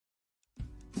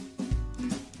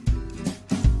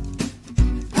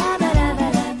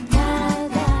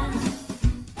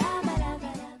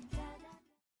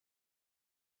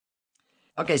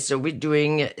Okay, so we're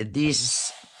doing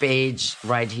this page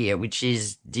right here, which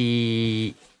is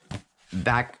the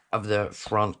back of the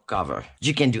front cover.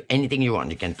 You can do anything you want.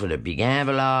 You can put a big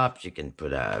envelope, you can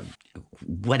put a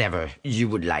whatever you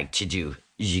would like to do,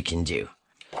 you can do.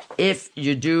 If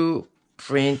you do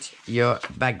print your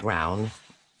background,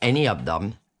 any of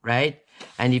them, right?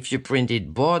 And if you print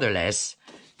it borderless,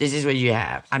 this is what you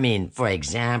have. I mean, for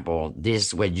example, this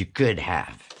is what you could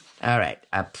have. All right,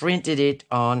 I printed it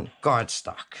on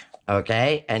cardstock,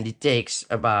 okay? And it takes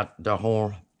about the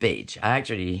whole page.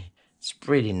 Actually, it's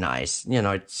pretty nice. You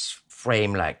know, it's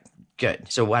framed like good.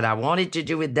 So what I wanted to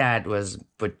do with that was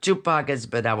put 2 pockets,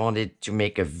 but I wanted to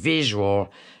make a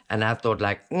visual. And I thought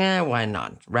like, why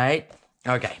not, right?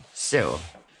 Okay, so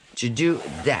to do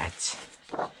that,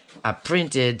 I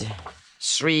printed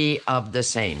 3 of the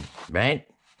same, right?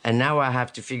 And now I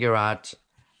have to figure out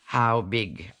how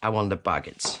big I want the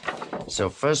pockets. So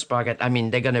first pocket, I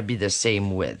mean, they're gonna be the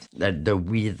same width, the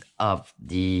width of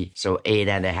the, so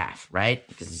 8.5, right?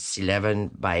 Because it's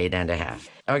 11 by 8.5.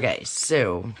 Okay,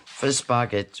 so first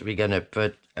pocket, we're gonna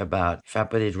put about, if I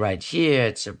put it right here,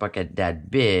 it's a pocket that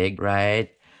big,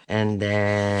 right? And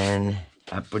then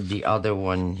I put the other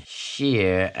one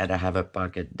here and I have a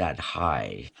pocket that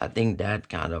high. I think that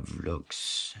kind of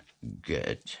looks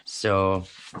good. So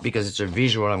because it's a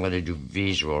visual, I'm going to do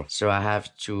visual. So I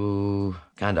have to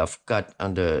kind of cut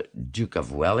on the Duke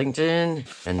of Wellington.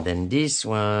 And then this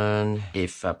one,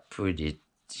 if I put it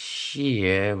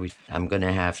here, I'm going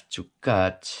to have to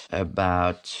cut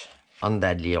about on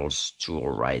that little stool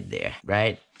right there,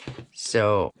 right?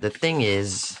 So the thing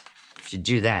is, if you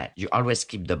do that, you always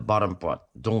keep the bottom part.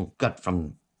 Don't cut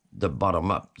from the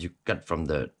bottom up. You cut from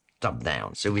the top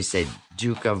down. So we say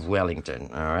Duke of Wellington.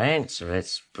 All right. So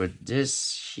let's put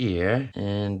this here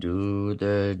and do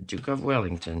the Duke of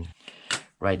Wellington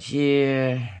right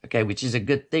here. Okay, which is a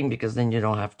good thing because then you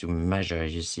don't have to measure,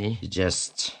 you see. You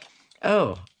just,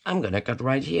 oh, I'm going to cut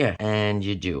right here. And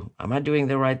you do. Am I doing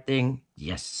the right thing?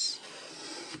 Yes.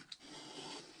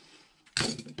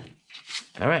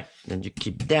 All right, then you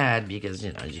keep that because,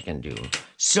 you know, you can do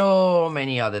so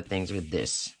many other things with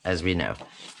this, as we know.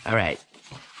 All right,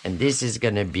 and this is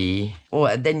going to be, oh,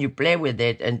 and then you play with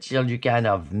it until you kind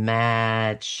of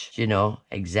match, you know,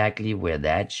 exactly where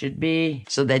that should be.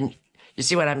 So then, you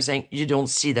see what I'm saying? You don't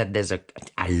see that there's a,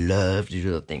 I love to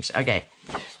do the things. Okay,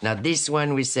 now this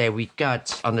one we say we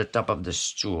cut on the top of the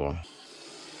stool.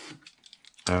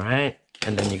 All right,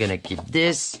 and then you're going to keep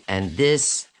this and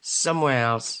this somewhere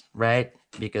else, right?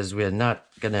 Because we're not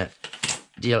gonna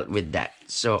deal with that.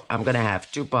 So I'm gonna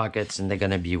have 2 pockets and they're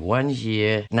gonna be one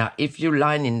here. Now, if you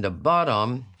line in the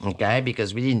bottom, okay,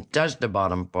 because we didn't touch the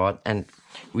bottom part and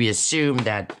we assume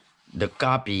that the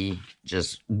copy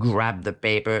just grabbed the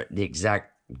paper the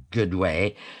exact good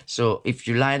way. So if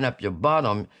you line up your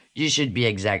bottom, you should be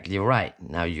exactly right.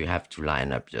 Now you have to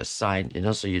line up your side, you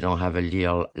know, so you don't have a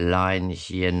little line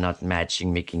here not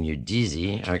matching, making you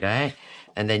dizzy, okay?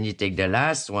 And then you take the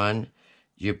last one,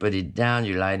 you put it down,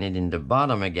 you line it in the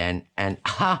bottom again, and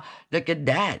look at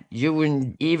that. You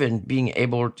wouldn't even being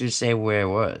able to say where it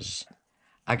was.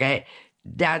 Okay?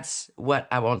 That's what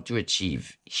I want to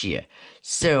achieve here.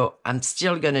 So I'm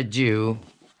still gonna do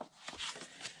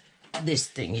this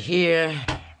thing here.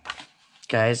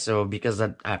 Okay, so because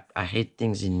I hate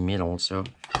things in the middle, so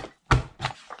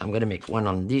I'm gonna make one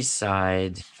on this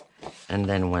side and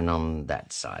then one on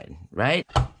that side, right?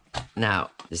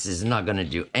 Now, this is not going to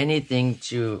do anything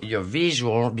to your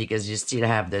visual because you still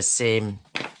have the same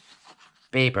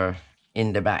paper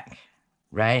in the back,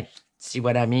 right? See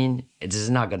what I mean? It is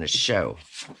not going to show,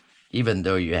 even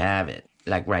though you have it,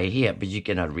 like right here, but you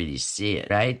cannot really see it,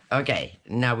 right? Okay,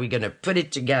 now we're going to put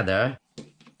it together,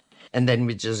 and then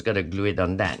we're just going to glue it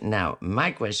on that. Now,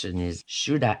 my question is,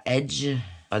 should I edge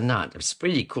or not? It's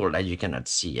pretty cool that you cannot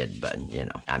see it, but, you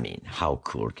know, I mean, how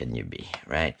cool can you be,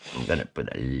 right? I'm gonna put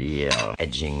a little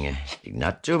edging,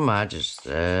 not too much, just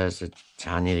a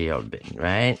tiny little bit,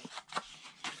 right?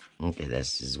 Okay,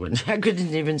 this is what, I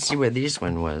couldn't even see where this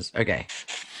one was. Okay.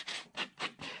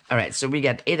 All right, so we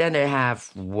got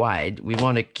 8.5 wide. We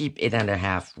want to keep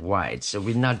 8.5 wide, so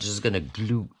we're not just gonna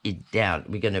glue it down.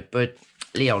 We're gonna put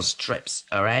little strips,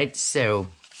 all right? So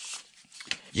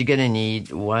you're gonna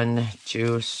need 1,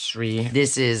 2, 3.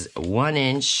 This is 1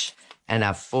 inch, and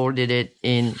I folded it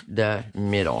in the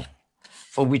middle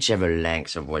for whichever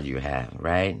length of what you have,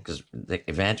 right? Because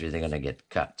eventually they're gonna get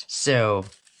cut. So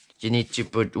you need to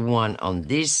put one on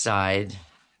this side,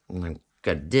 and then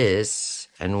cut this,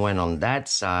 and one on that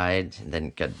side, and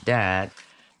then cut that.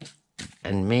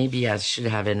 And maybe I should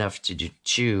have enough to do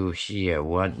 2 here.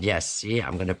 1, yes, see,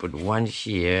 I'm gonna put 1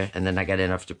 here, and then I got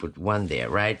enough to put 1 there,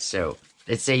 right? So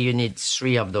let's say you need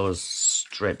 3 of those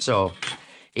strips. So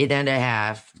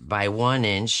 8.5 by 1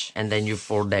 inch, and then you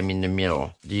fold them in the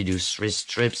middle. You do 3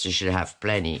 strips, you should have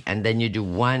plenty. And then you do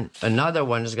another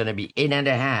one is gonna be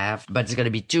 8.5, but it's gonna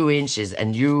be 2 inches,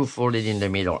 and you fold it in the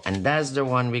middle. And that's the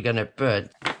one we're gonna put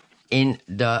in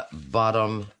the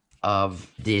bottom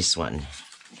of this one.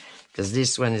 Because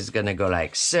this one is gonna go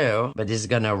like so, but it's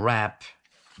gonna wrap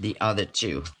the other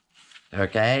 2.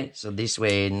 Okay, so this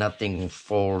way nothing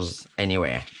falls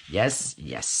anywhere. Yes,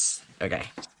 yes. Okay.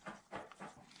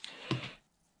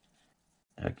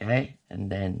 Okay,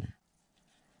 and then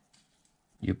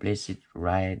you place it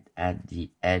right at the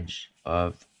edge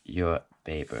of your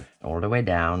paper, all the way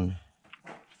down.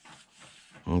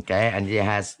 Okay, and it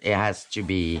has to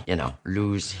be, you know,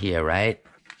 loose here, right?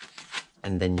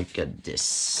 And then you cut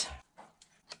this.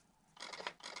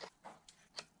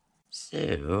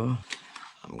 So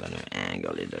I'm gonna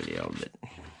angle it a little bit,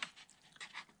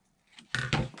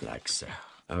 like so.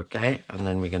 Okay, and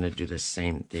then we're gonna do the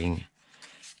same thing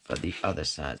for the other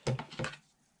side.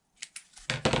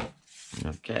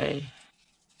 Okay.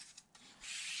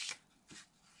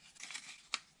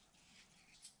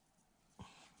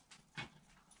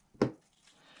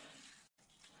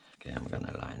 Okay, I'm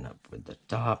gonna line up with the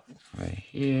top right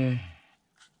here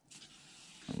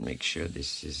and make sure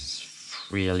this is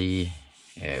freely.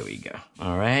 There we go.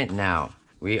 All right, now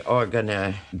we are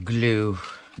gonna glue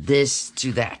this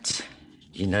to that.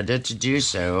 In order to do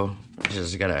so,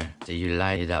 just gotta, so you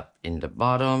line it up in the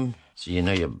bottom. So you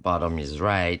know your bottom is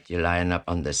right. You line up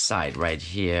on the side right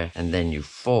here, and then you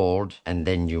fold, and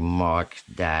then you mark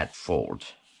that fold,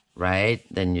 right?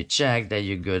 Then you check that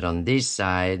you're good on this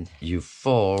side. You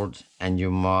fold, and you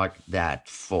mark that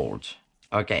fold.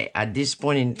 Okay, at this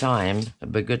point in time,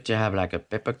 it'd be good to have like a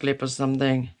paper clip or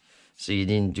something. So you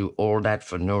didn't do all that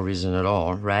for no reason at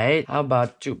all, right? How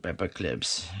about 2 paper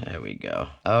clips? There we go.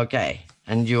 Okay,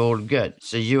 and you're all good.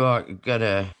 So you are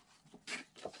gonna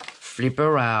flip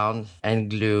around and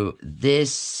glue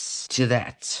this to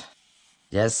that.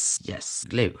 Yes, yes,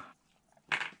 glue.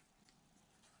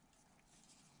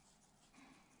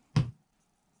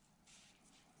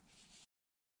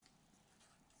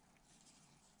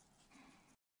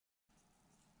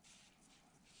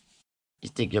 You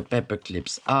take your paper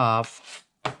clips off,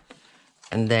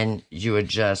 and then you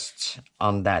adjust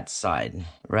on that side,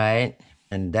 right?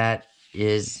 And that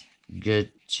is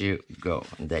good to go.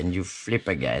 And then you flip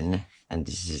again, and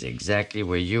this is exactly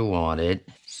where you want it.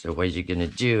 So what you're gonna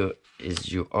do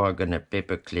is you are gonna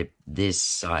paper clip this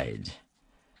side.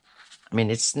 I mean,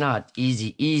 it's not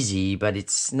easy, but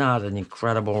it's not an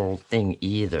incredible thing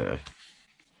either.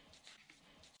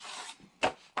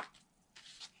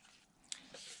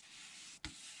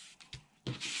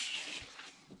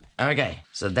 Okay,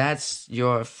 so that's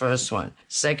your first one.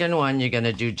 Second one, you're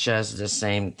gonna do just the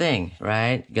same thing,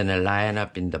 right? You're gonna line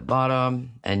up in the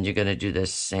bottom, and you're gonna do the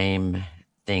same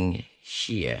thing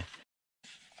here.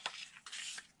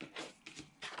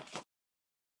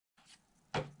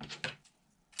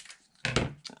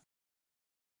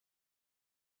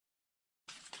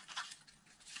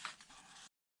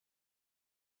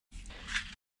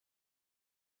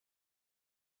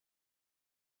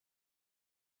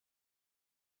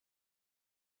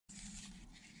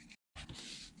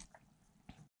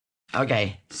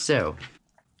 Okay, so,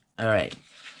 all right,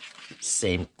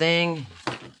 same thing,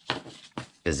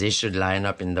 because they should line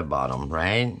up in the bottom,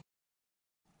 right?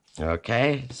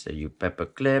 Okay, so you paper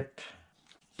clip,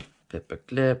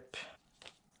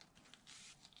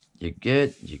 you're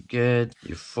good,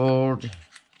 you fold,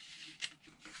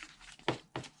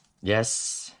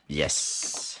 yes,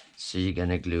 yes. So you're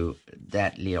gonna glue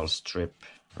that little strip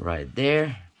right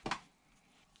there.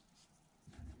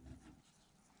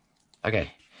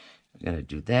 Okay. We're gonna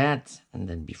do that, and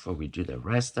then before we do the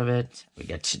rest of it, we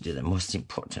got to do the most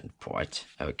important part.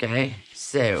 Okay,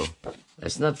 so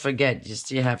let's not forget, you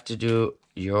still have to do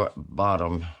your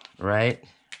bottom, right?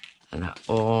 And I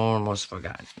almost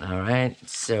forgot. All right,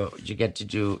 so you get to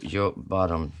do your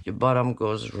bottom. Your bottom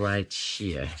goes right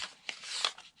here,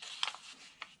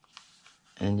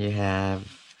 and you have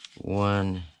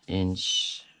 1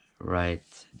 inch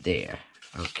right there.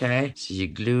 Okay, so you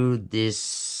glue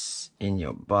this in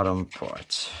your bottom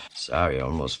part. Sorry, I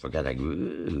almost forgot I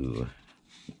glue.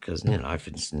 Because, you know, if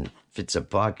it's a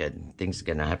pocket, things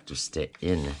gonna have to stay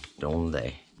in, don't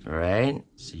they? All right,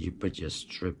 so you put your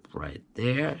strip right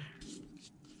there.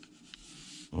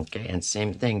 Okay, and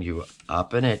same thing, you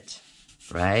open it,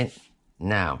 right?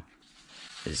 Now,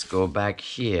 let's go back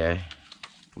here.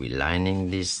 We're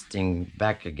lining this thing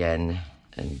back again,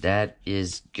 and that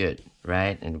is good,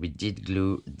 right? And we did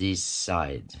glue this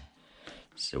side.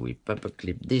 So we paper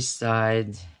clip this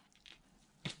side,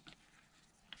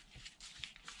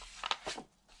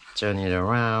 turn it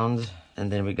around,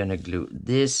 and then we're gonna glue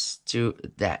this to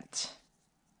that.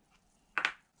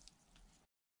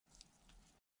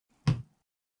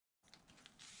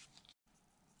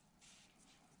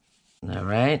 All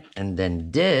right, and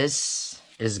then this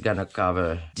is gonna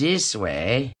cover this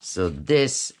way. So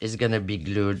this is gonna be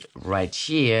glued right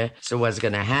here. So what's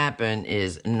gonna happen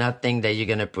is nothing that you're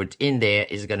gonna put in there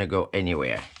is gonna go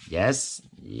anywhere. Yes?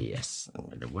 Yes.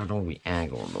 Why don't we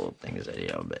angle those things a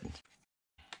little bit?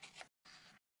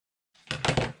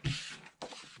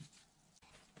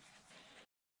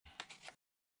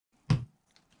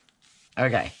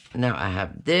 Okay, now I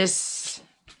have this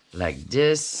like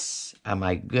this. Am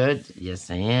I good? Yes,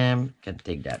 I am. Can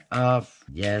take that off.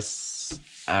 Yes.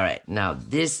 All right, now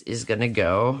this is gonna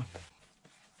go.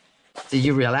 So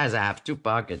you realize I have two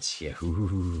pockets here.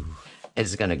 Ooh.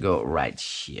 It's gonna go right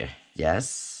here.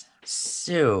 Yes.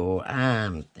 So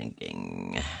I'm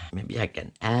thinking maybe I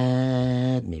can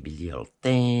add maybe little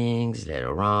things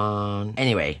later on.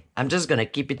 Anyway, I'm just gonna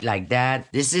keep it like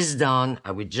that. This is done.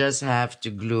 I will just have to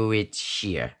glue it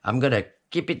here. I'm gonna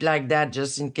keep it like that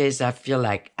just in case I feel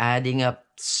like adding up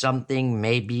something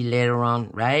maybe later on,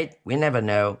 right? We never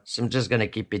know. So I'm just gonna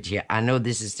keep it here. I know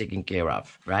this is taken care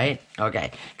of, right?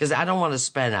 Okay, because I don't want to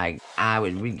spend like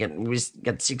we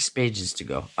got 6 pages to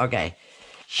go. Okay,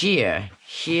 here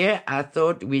I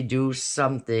thought we do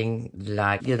something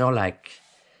like, you know, like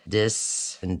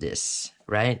this and this,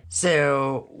 right?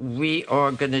 So we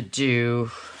are gonna do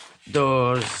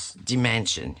those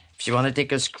dimension. If you want to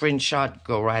take a screenshot,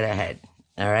 go right ahead.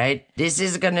 All right, this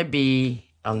is gonna be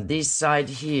on this side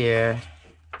here.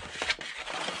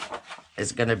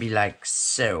 It's gonna be like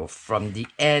so from the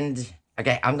end.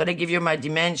 Okay, I'm gonna give you my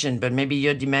dimension, but maybe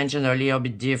your dimension are a little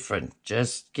bit different.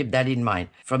 Just keep that in mind.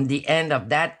 From the end of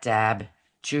that tab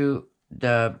to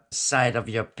the side of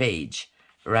your page,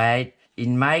 right?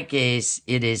 In my case,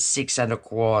 it is 6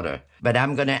 1/4, but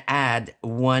I'm gonna add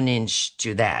 1 inch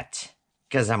to that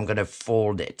because I'm gonna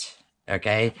fold it.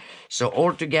 Okay, so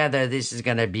altogether this is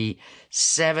gonna be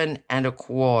 7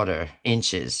 1/4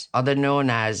 inches, other known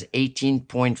as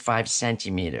 18.5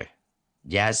 centimeter.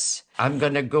 Yes, I'm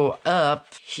gonna go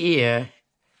up here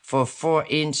for 4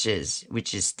 inches,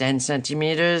 which is 10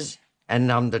 centimeters, and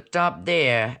on the top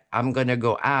there I'm gonna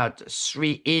go out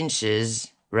 3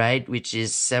 inches, right, which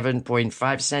is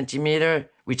 7.5 centimeter,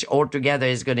 which altogether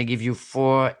is gonna give you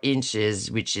 4 inches,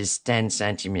 which is 10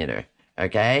 centimeter.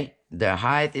 Okay, the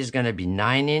height is going to be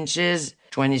 9 inches,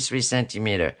 23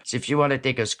 centimeter. So if you want to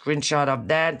take a screenshot of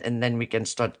that, and then we can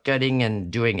start cutting and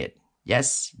doing it.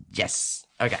 Yes? Yes.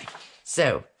 Okay.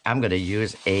 So I'm going to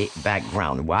use a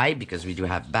background. Why? Because we do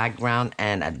have background,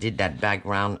 and I did that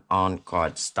background on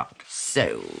cardstock.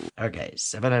 So, okay,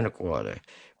 7 1/4,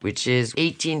 which is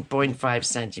 18.5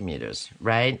 centimeters,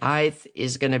 right? Height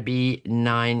is going to be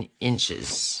 9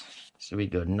 inches. So we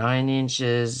go 9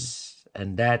 inches.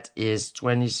 And that is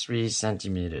 23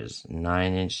 centimeters,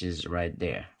 9 inches right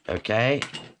there. Okay,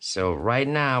 so right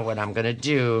now what I'm gonna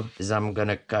do is I'm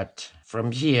gonna cut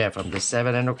from here, from the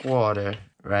 7 1/4,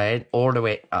 right, all the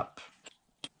way up.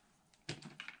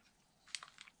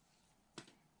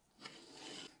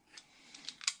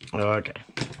 Okay,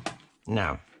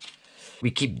 now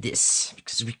we keep this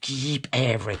because we keep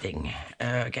everything.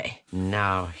 Okay,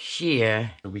 now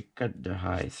here we cut the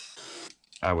height.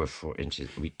 Our 4 inches.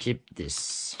 We keep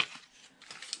this.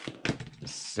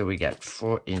 So we got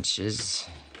 4 inches,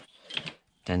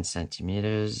 10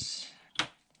 centimeters,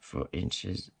 4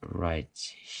 inches right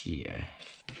here.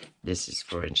 This is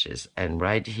 4 inches. And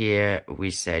right here, we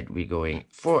said we're going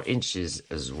 4 inches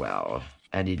as well.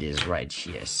 And it is right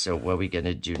here. So what we're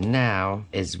gonna do now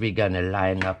is we're gonna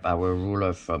line up our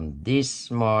ruler from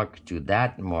this mark to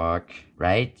that mark,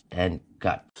 right? And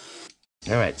cut.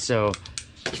 All right, so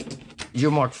you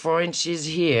mark 4 inches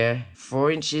here,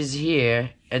 4 inches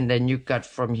here, and then you cut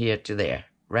from here to there,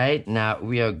 right? Now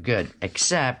we are good,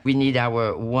 except we need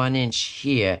our 1 inch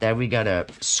here that we gotta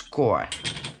score.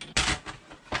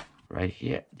 Right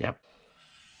here, yep.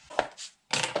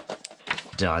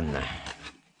 Done.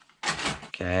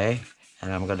 Okay,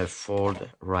 and I'm gonna fold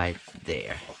right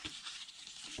there.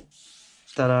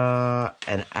 Ta-da!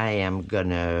 And I am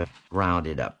gonna round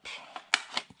it up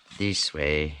this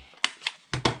way.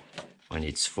 When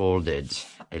it's folded,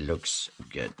 it looks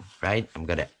good, right? I'm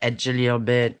gonna edge a little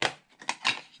bit.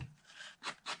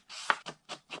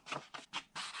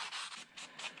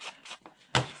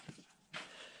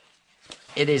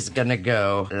 It is gonna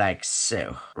go like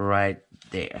so, right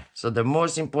there. So the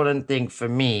most important thing for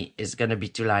me is going to be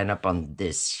to line up on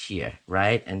this here,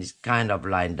 right? And it's kind of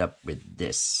lined up with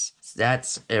this.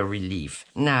 That's a relief.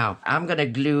 Now, I'm going to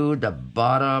glue the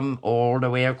bottom all the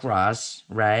way across,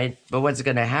 right? But what's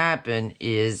going to happen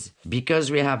is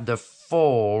because we have the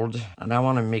fold, and I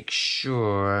want to make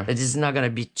sure that it's not going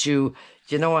to be too,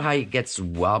 you know how it gets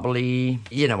wobbly?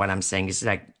 You know what I'm saying? It's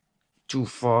like too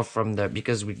far from the,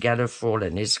 because we got a fold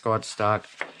and it's cardstock.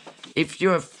 If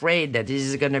you're afraid that this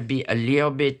is going to be a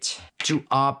little bit too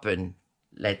open,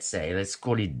 let's say, let's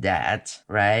call it that,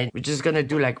 right? We're just going to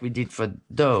do like we did for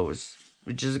those.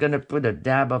 We're just going to put a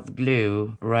dab of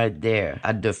glue right there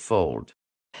at the fold.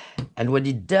 And what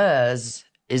it does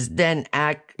is then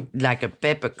act like a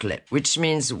paper clip, which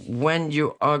means when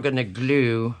you are going to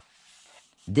glue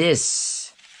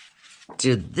this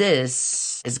to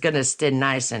this, it's going to stay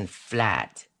nice and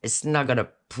flat. It's not going to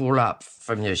pull up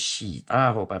from your sheet.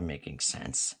 I hope I'm making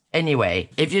sense. Anyway,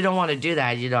 if you don't want to do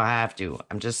that, you don't have to.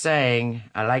 I'm just saying,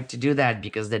 I like to do that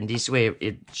because then this way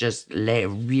it just lay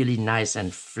really nice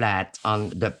and flat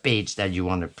on the page that you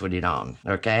want to put it on,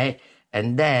 okay?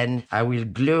 And then I will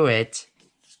glue it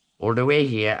all the way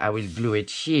here. I will glue it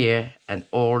here and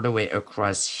all the way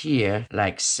across here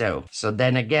like so. So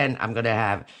then again, I'm going to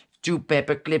have two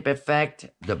paper clip effect,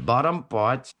 the bottom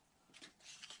part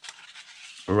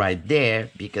right there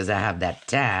because I have that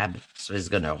tab, so it's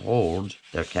gonna hold,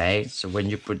 okay? So when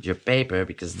you put your paper,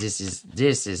 because this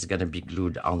is gonna be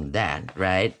glued on that,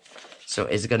 right? So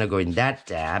it's gonna go in that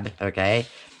tab, okay?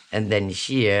 And then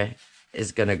here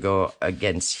is gonna go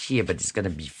against here, but it's gonna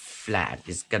be flat.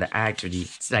 It's gonna actually,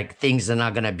 it's like things are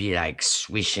not gonna be like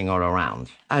swishing all around.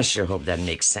 I sure hope that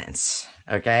makes sense,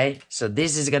 okay? So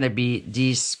this is gonna be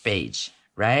this page,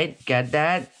 right? Got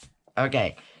that?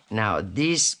 Okay. Now,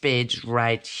 this page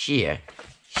right here,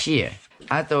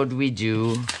 I thought we'd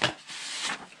do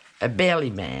a belly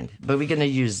band, but we're going to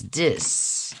use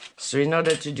this. So in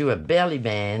order to do a belly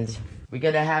band, we're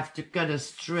going to have to cut a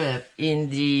strip in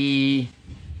the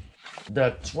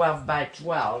 12 by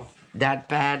 12, that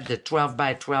pad, the 12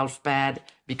 by 12 pad,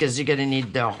 because you're going to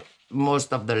need the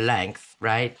most of the length,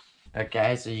 right?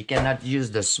 Okay, so you cannot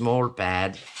use the small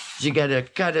pad. You gotta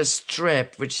cut a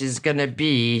strip, which is gonna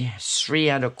be 3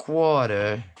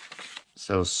 1/4.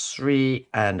 So 3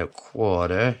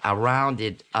 1/4. I round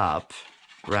it up,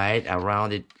 right? I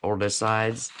round it all the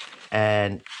sides.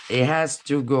 And it has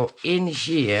to go in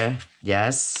here,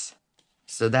 yes.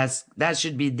 So that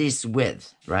should be this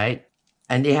width, right?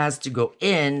 And it has to go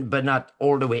in, but not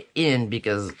all the way in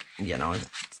because, you know,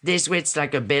 this way it's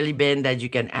like a belly band that you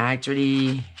can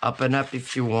actually open up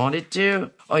if you wanted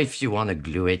to. Or if you want to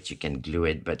glue it, you can glue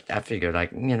it. But I figured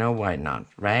like, you know, why not,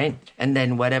 right? And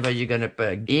then whatever you're going to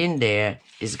put in there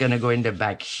is going to go in the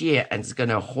back here and it's going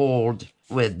to hold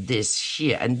with this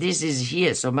here. And this is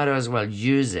here, so might as well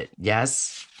use it,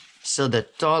 yes? So the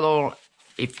total,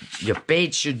 if your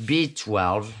page should be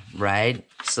 12, right?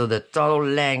 So the total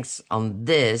length on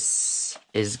this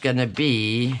is gonna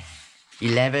be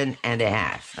 11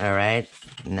 1/2, all right?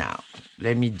 Now,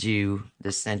 let me do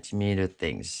the centimeter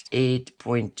things.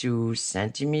 8.2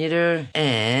 centimeter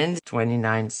and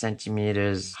 29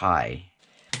 centimeters high,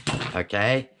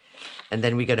 okay? And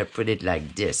then we're gonna put it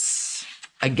like this.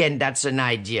 Again, that's an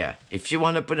idea. If you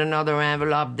want to put another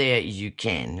envelope there, you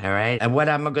can, all right? And what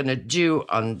I'm going to do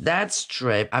on that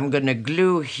strip, I'm going to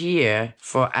glue here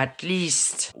for at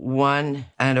least 1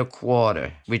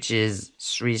 1/4, which is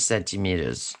 3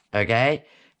 centimeters, okay?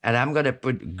 And I'm going to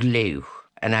put glue,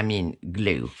 and I mean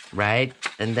glue, right?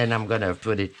 And then I'm going to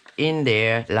put it in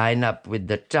there, line up with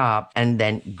the top, and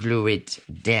then glue it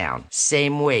down.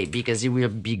 Same way, because it will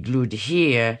be glued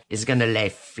here, it's going to lay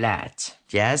flat.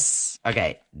 Yes?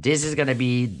 Okay, this is going to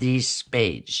be this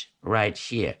page right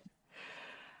here.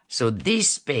 So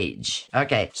this page,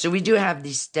 okay, so we do have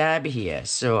this tab here.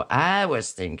 So I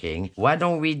was thinking, why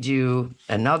don't we do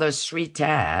another 3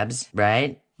 tabs,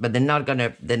 right? But they're not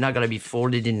gonna be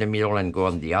folded in the middle and go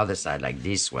on the other side like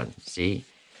this one, see?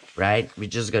 Right? We're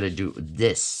just gonna do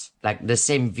this, like the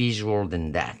same visual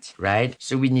than that, right?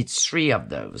 So we need 3 of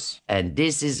those. And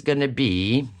this is gonna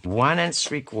be 1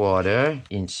 3/4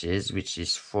 inches, which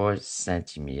is 4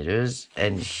 centimeters.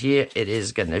 And here it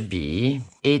is gonna be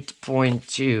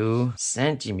 8.2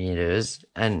 centimeters.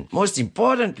 And most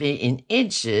importantly, in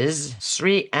inches,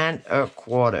 3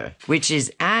 1/4, which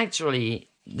is actually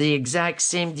the exact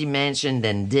same dimension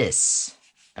than this,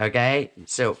 okay?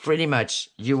 So pretty much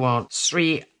you want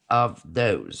 3 of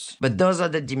those. But those are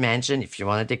the dimension. If you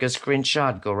want to take a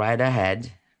screenshot, go right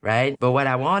ahead, right? But what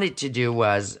I wanted to do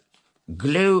was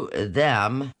glue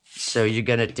them. So you're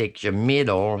going to take your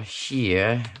middle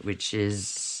here, which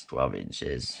is 12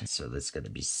 inches. So that's going to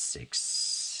be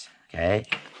 6. Okay.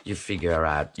 You figure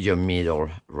out your middle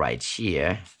right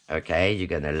here. Okay.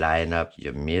 You're going to line up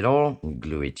your middle,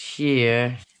 glue it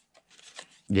here.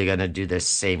 You're going to do the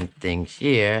same thing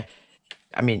here.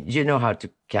 I mean, you know how to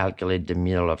calculate the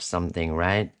middle of something,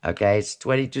 right? Okay, it's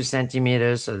 22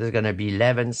 centimeters, so there's gonna be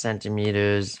 11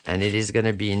 centimeters, and it is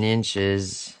gonna be in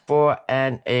inches, 4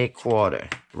 1/4,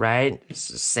 right?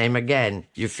 So same again,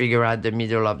 you figure out the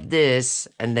middle of this,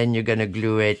 and then you're gonna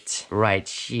glue it right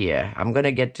here. I'm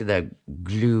gonna get to the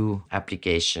glue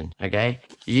application, okay?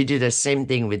 You do the same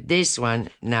thing with this one.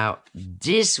 Now,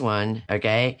 this one,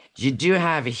 okay, you do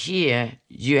have here,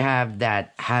 you have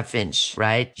that 1/2 inch,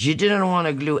 right? You didn't want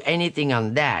to glue anything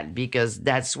on that because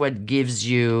that's what gives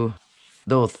you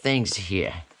those things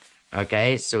here.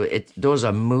 Okay, so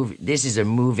this is a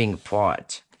moving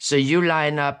part. So you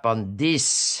line up on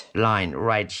this line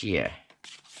right here,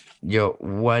 your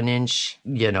 1 inch,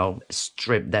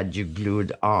 strip that you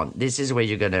glued on. This is where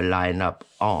you're gonna line up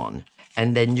on.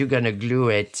 And then you're gonna glue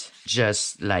it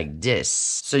just like this.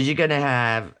 So you're gonna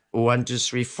have 1, 2,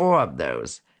 3, 4 of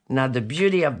those. Now, the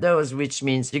beauty of those, which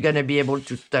means you're going to be able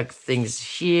to tuck things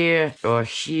here or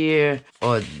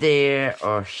there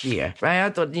or here, right? I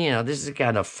thought, this is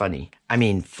kind of funny. I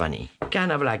mean, funny.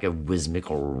 Kind of like a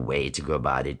whimsical way to go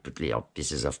about it. Put little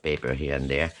pieces of paper here and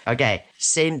there. Okay,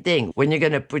 same thing. When you're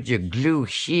going to put your glue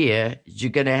here, you're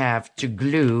going to have to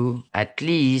glue at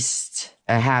least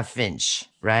a 1/2 inch,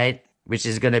 right? Which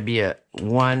is going to be a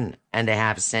 1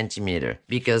 1/2 centimeter.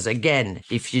 Because again,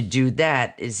 if you do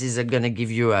that, this is going to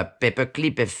give you a paper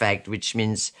clip effect, which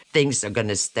means things are going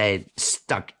to stay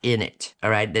stuck in it. All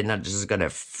right. They're not just going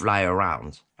to fly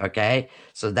around. Okay.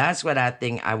 So that's what I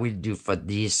think I will do for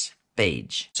this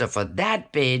page. So for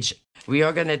that page, we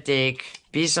are going to take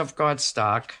a piece of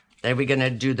cardstock. Then we're going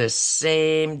to do the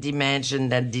same dimension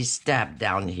that this tab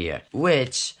down here,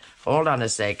 which, hold on a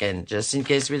second, just in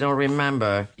case we don't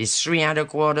remember, is 3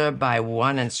 1/4 by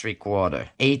 1 3/4,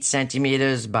 8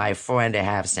 centimeters by 4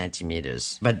 1/2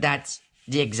 centimeters. But that's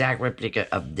the exact replica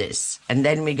of this. And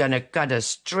then we're going to cut a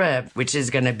strip, which is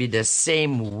going to be the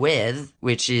same width,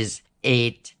 which is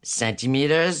 8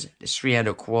 centimeters, 3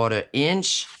 1/4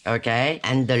 inch, okay?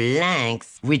 And the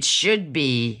length, which should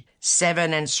be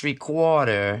 7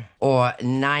 3/4 or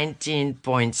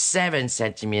 19.7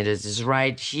 centimeters, is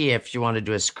right here if you want to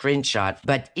do a screenshot.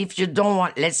 But if you don't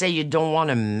want, let's say you don't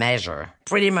want to measure,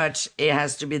 pretty much it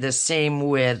has to be the same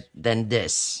width than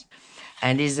this.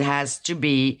 And it has to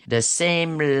be the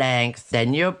same length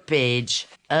than your page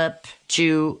up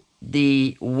to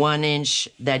the 1 inch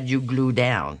that you glue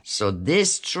down. So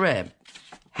this strip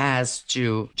has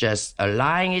to just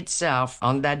align itself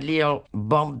on that little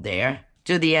bump there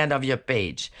to the end of your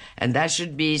page. And that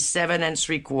should be 7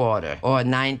 3/4 or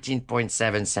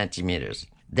 19.7 centimeters.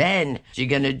 Then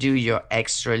you're going to do your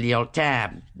extra little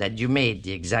tab that you made,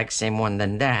 the exact same one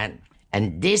than that.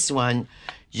 And this one,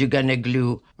 you're going to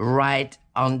glue right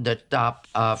on the top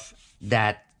of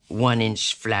that 1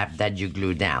 inch flap that you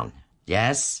glue down.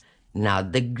 Yes? Now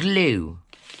the glue.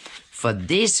 For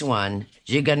this one,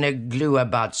 you're going to glue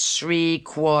about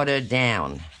 3/4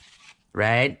 down,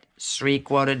 right?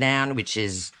 3/4 down, which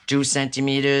is 2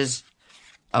 centimeters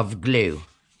of glue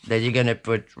that you're going to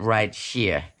put right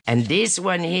here. And this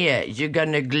one here, you're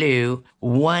going to glue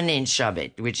 1 inch of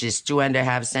it, which is 2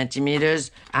 1/2 centimeters.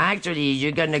 Actually,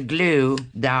 you're going to glue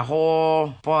the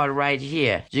whole part right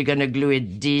here. You're going to glue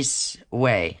it this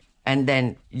way. And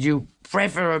then you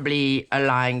preferably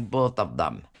align both of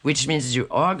them, which means you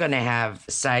are going to have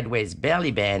sideways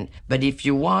belly band. But if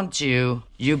you want to,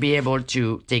 you'll be able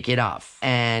to take it off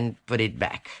and put it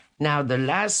back. Now, the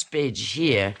last page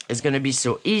here is going to be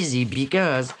so easy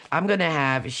because I'm going to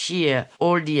have here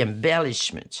all the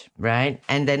embellishment, right?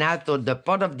 And then I thought the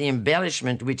part of the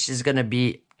embellishment, which is going to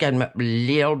be kind of a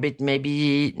little bit,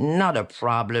 maybe not a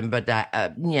problem, but I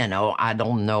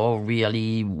don't know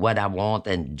really what I want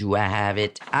and do I have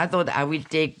it. I thought I will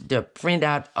take the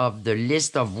printout of the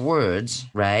list of words,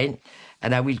 right?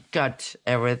 And I will cut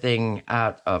everything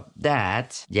out of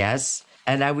that, yes?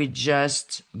 And I will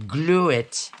just glue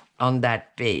it on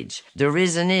that page. The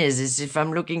reason is if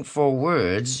I'm looking for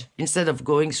words, instead of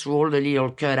going through all the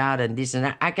little cutout and this and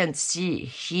that, I can see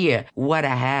here what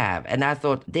I have. And I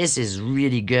thought this is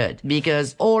really good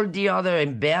because all the other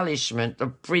embellishment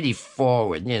are pretty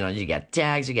forward. You get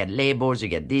tags, you get labels, you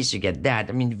get this, you get that.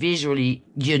 I mean, visually,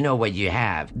 you know what you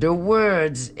have. The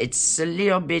words, it's a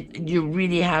little bit, you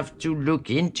really have to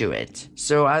look into it.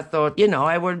 So I thought,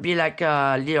 I would be like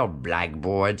a little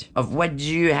blackboard of what do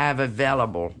you have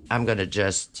available I'm gonna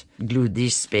just glue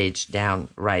this page down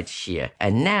right here.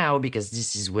 And now, because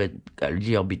this is where a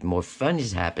little bit more fun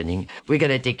is happening, we're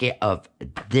gonna take care of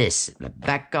this, the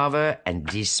back cover and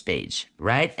this page,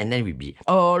 right? And then we'll be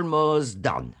almost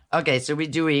done. Okay, so we're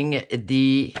doing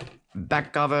the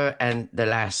back cover and the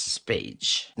last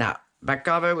page. Now, back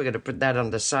cover, we're going to put that on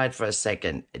the side for a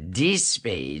second. This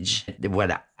page,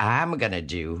 what I'm going to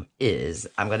do is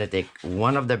I'm going to take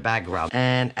one of the background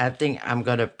and I think I'm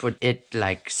going to put it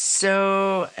like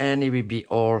so, and it will be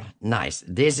all nice.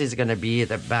 This is going to be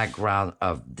the background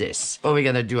of this. But we're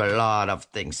going to do a lot of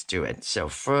things to it. So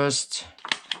first,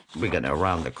 we're going to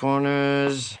round the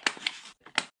corners.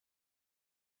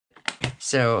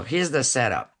 So here's the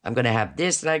setup. I'm going to have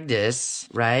this like this,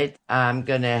 right? I'm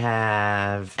going to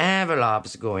have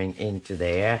envelopes going into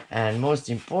there. And most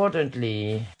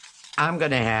importantly, I'm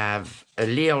going to have a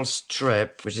little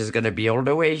strip, which is going to be all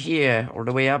the way here, all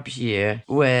the way up here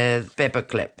with paper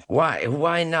clip. Why?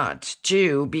 Why not?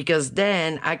 Two, because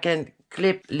then I can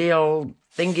clip little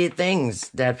thingy things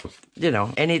that, you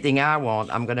know, anything I want,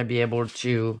 I'm gonna be able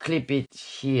to clip it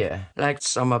here. Like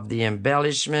some of the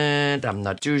embellishment, I'm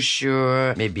not too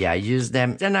sure. Maybe I use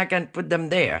them, then I can put them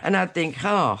there. And I think,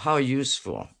 oh, how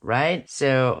useful, right?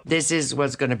 So this is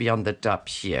what's gonna be on the top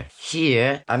here.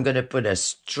 Here, I'm gonna put a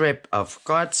strip of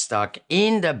cardstock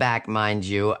in the back, mind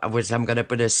you, which I'm gonna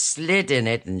put a slit in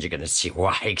it, and you're gonna see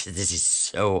why, because this is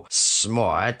so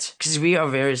smart. Because we are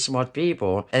very smart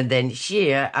people. And then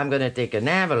here, I'm gonna take an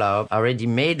envelope, already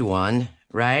made one,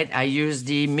 right? I use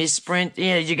the misprint.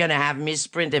 Yeah, you're gonna have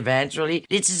misprint eventually.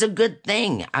 This is a good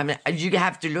thing. I mean, you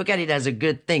have to look at it as a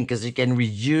good thing because you can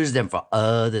reuse them for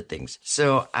other things.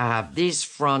 So I have this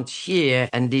front here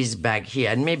and this back here,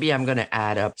 and maybe I'm gonna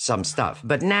add up some stuff.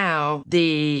 But now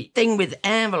the thing with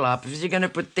envelope, if you're gonna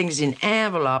put things in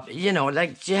envelope, you know,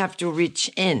 like you have to reach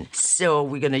in. So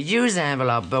we're gonna use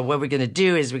envelope, but what we're gonna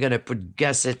do is we're gonna put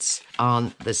gussets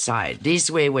on the side. This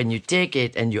way, when you take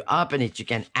it and you open it, you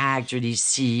can actually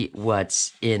see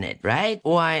what's in it, right?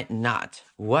 Why not?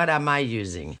 What am I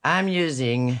using? I'm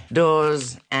using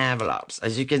those envelopes.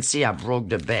 As you can see, I broke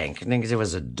the bank. I think it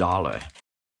was $1.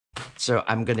 So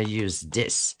I'm gonna use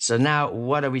this. So now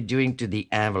what are we doing to the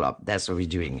envelope? That's what we're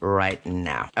doing right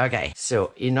now. Okay,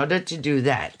 so in order to do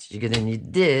that, you're gonna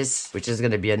need this, which is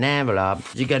gonna be an envelope.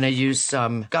 You're gonna use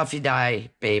some coffee dye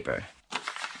paper.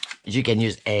 You can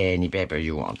use any paper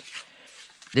you want.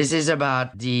 This is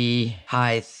about the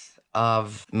height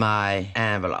of my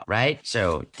envelope, right?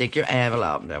 So take your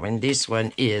envelope. Now, when this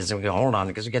one is, we hold on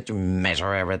because we get to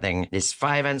measure everything. This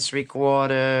 5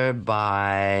 3/4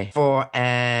 by 4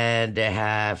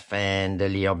 1/2 and a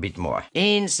little bit more.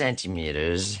 In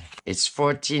centimeters, it's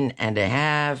 14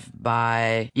 1/2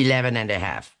 by 11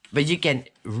 1/2. But you can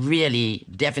really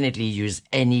definitely use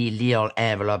any little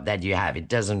envelope that you have. It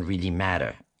doesn't really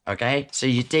matter. Okay? So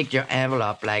you take your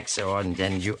envelope like so, and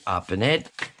then you open it.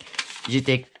 You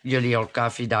take your little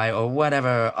coffee dye or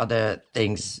whatever other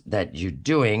things that you're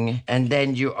doing, and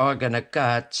then you are gonna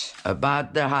cut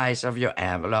about the height of your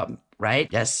envelope, right?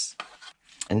 Yes.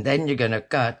 And then you're gonna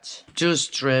cut 2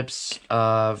 strips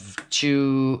of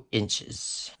 2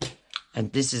 inches.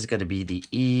 And this is gonna be the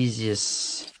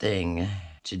easiest thing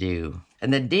to do.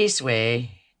 And then this way,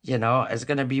 you know, it's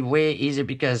going to be way easier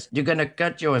because you're going to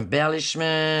cut your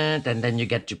embellishment and then you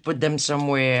get to put them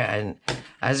somewhere. And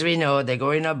as we know, they go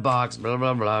in a box, blah,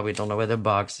 blah, blah. We don't know where the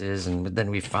box is. And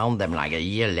then we found them like a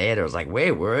year later. It's like,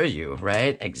 where were you?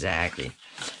 Right? Exactly.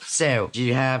 So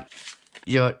you have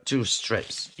your 2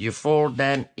 strips. You fold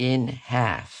them in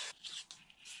half.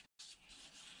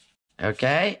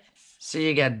 Okay? So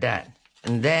you got that.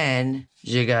 And then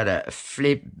you gotta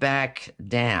flip back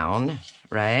down,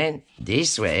 right?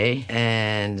 This way,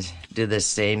 and do the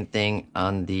same thing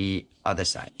on the other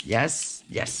side. Yes?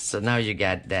 Yes. So now you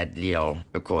got that little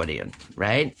accordion,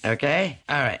 right? Okay?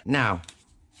 All right. Now,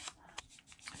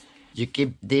 you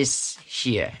keep this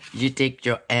here. You take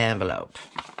your envelope,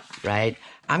 right?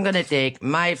 I'm gonna take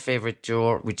my favorite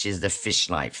tool, which is the fish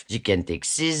knife. You can take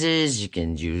scissors, you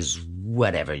can use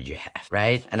whatever you have,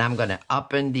 right? And I'm gonna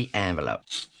open the envelope.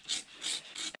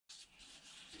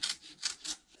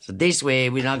 So this way,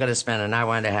 we're not gonna spend an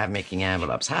hour and a half making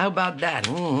envelopes. How about that?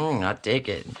 I'll take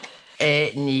it.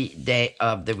 Any day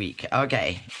of the week.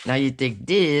 Okay, now you take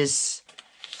this.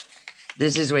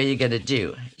 This is what you're gonna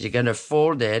do. You're gonna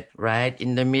fold it right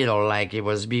in the middle like it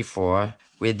was before,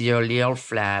 with your little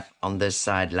flap on the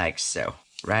side like so,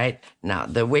 right? Now,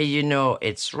 the way you know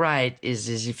it's right is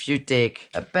if you take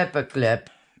a paper clip,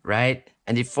 right?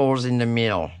 And it falls in the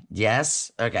middle.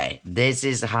 Yes? Okay. This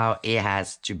is how it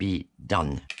has to be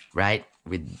done, right?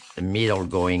 with the middle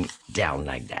going down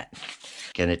like that.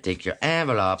 Gonna take your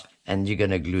envelope and you're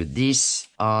gonna glue this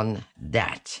on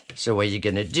that. So what you're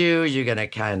gonna do, you're gonna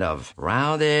kind of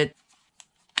round it,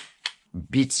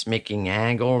 bits making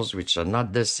angles, which are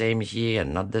not the same here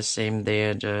and not the same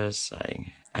there, just like,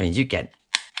 I mean, you can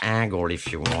angle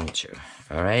if you want to,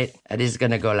 all right? And it's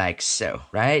gonna go like so,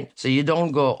 right? So you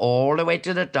don't go all the way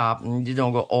to the top and you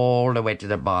don't go all the way to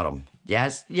the bottom.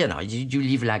 Yes, you know, you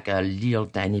leave like a little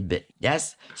tiny bit.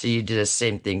 Yes, so you do the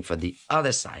same thing for the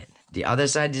other side. The other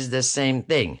side is the same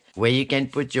thing, where you can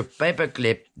put your paper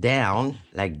clip down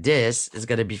like this. It's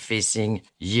gonna be facing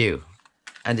you,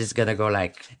 and it's gonna go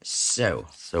like so.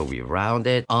 So we round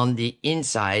it on the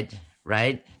inside,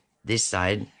 right? This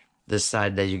side, the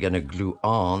side that you're gonna glue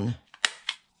on,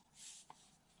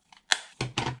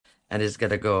 and it's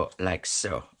gonna go like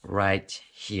so, right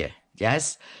here.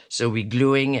 Yes, so we're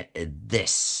gluing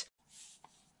this.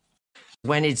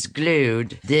 When it's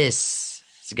glued, this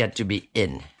has got to be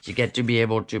in. You get to be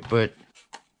able to put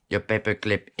your paper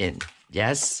clip in.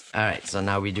 Yes? All right, so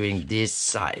now we're doing this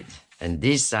side. And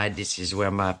this side, this is where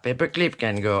my paper clip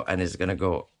can go, and it's gonna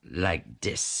go like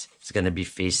this. It's gonna be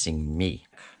facing me.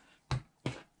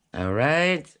 All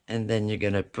right, and then you're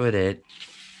gonna put it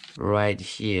right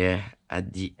here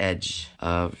at the edge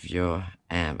of your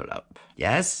envelope.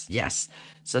 Yes? Yes.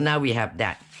 So now we have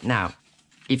that. Now,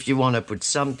 if you want to put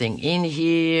something in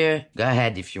here, go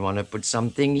ahead. If you want to put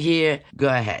something here, go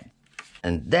ahead.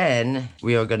 And then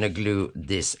we are going to glue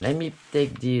this. Let me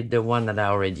take the one that I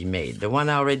already made. The one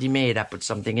I already made, I put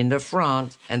something in the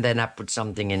front, and then I put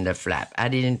something in the flap. I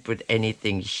didn't put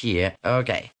anything here.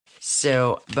 Okay.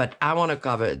 So, but I want to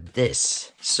cover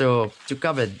this. So to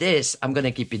cover this, I'm going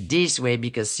to keep it this way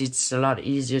because it's a lot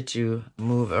easier to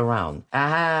move around. I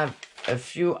have a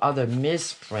few other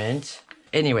misprint.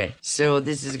 Anyway, so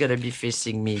this is going to be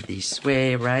facing me this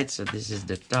way, right? So this is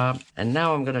the top. And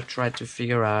now I'm going to try to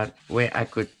figure out where I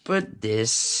could put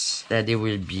this that it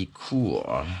will be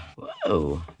cool.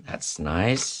 Whoa, that's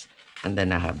nice. And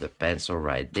then I have the pencil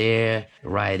right there.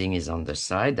 Writing is on the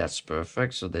side. That's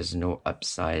perfect. So there's no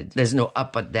upside. There's no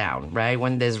up or down, right?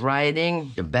 When there's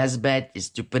writing, the best bet is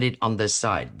to put it on the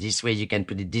side. This way you can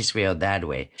put it this way or that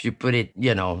way. If you put it,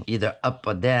 you know, either up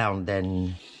or down,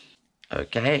 then,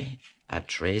 okay. I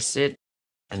trace it.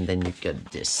 And then you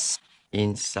get this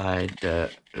inside the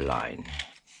line.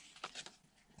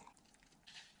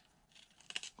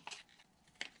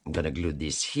 I'm going to glue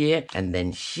this here. And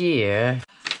then here,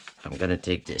 I'm gonna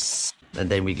take this, and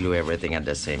then we glue everything at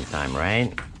the same time,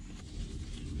 right?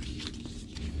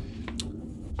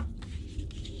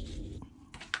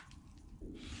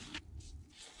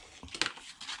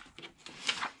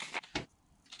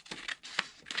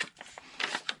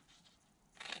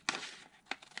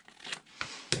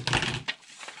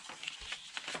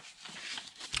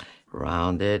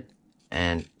 Round it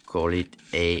and call it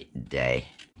a day.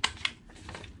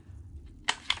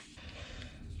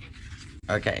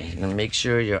 Okay, and make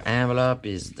sure your envelope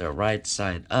is the right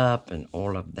side up and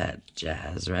all of that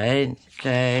jazz, right?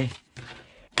 Okay.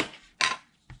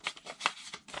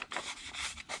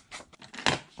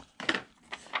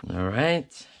 All right.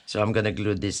 So I'm gonna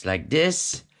glue this like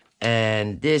this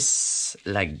and this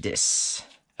like this.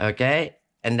 Okay.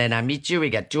 And then I meet you. We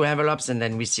got two envelopes and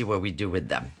then we see what we do with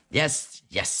them. Yes.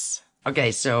 Yes.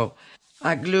 Okay. So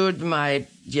I glued my,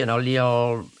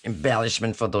 little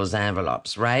embellishment for those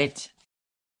envelopes, right?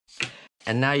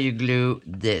 And now you glue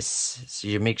this. So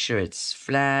you make sure it's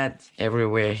flat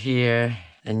everywhere here.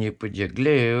 And you put your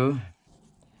glue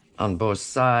on both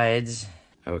sides.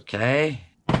 Okay.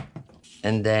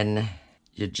 And then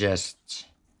you just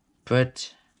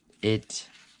put it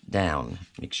down.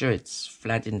 Make sure it's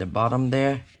flat in the bottom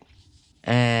there.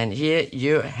 And here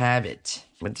you have it.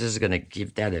 We're just going to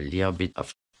give that a little bit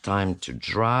of time to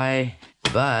dry.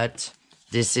 But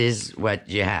this is what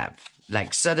you have.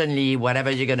 Like suddenly,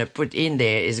 whatever you're going to put in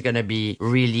there is going to be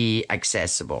really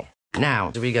accessible.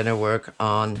 Now, we're going to work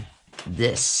on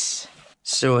this.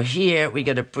 So here, we're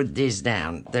going to put this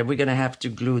down. Then we're going to have to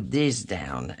glue this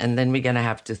down. And then we're going to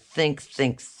have to think,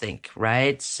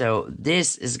 right? So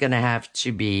this is going to have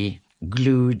to be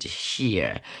glued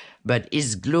here. But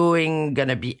is gluing going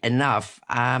to be enough?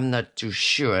 I'm not too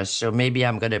sure. So maybe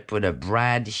I'm going to put a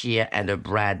brad here and a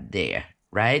brad there,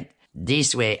 right?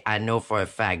 This way, I know for a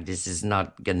fact this is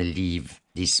not going to leave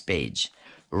this page.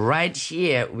 Right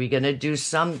here, we're going to do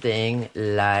something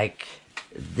like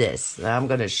this. I'm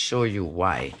going to show you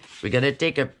why. We're going to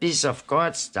take a piece of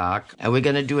cardstock and we're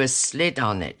going to do a slit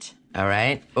on it. All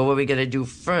right? But what we're going to do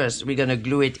first, we're going to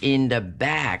glue it in the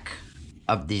back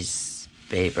of this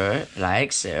paper,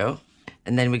 like so.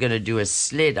 and then we're going to do a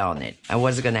slit on it. And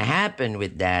what's going to happen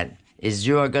with that is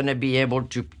you are going to be able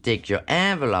to take your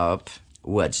envelope.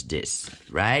 Watch this,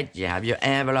 right? You have your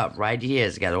envelope right here.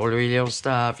 It's got all the little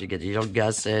stuff. You get a little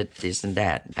gusset, this and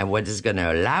that. And what it's going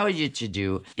to allow you to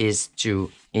do is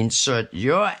to insert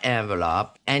your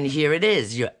envelope. And here it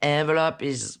is. Your envelope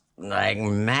is like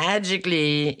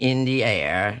magically in the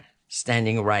air,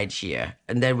 standing right here.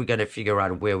 And then we're going to figure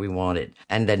out where we want it.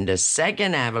 And then the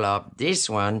second envelope, this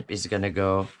one, is going to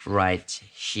go right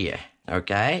here.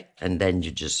 Okay? And then you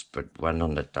just put one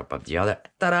on the top of the other.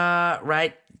 Ta-da!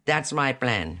 Right? That's my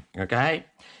plan. Okay?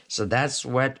 So that's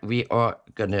what we are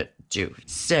going to do.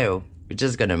 So we're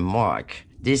just going to mark.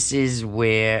 This is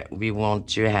where we want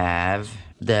to have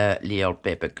the little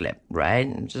paper clip, right?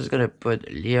 I'm just going to put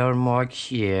a little mark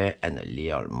here and a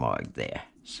little mark there.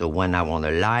 So when I want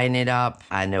to line it up,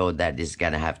 I know that it's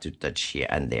going to have to touch here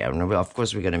and there. And of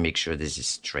course, we're going to make sure this is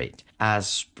straight.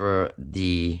 As per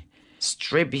the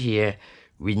strip here,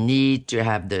 we need to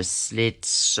have the slit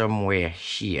somewhere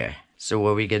here. So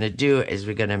what we're going to do is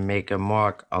we're going to make a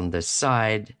mark on the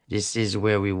side. This is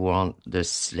where we want the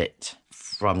slit.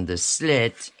 From the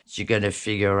slit, you're going to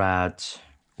figure out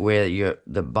where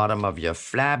the bottom of your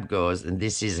flap goes, and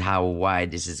this is how wide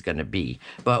this is going to be.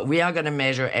 But we are going to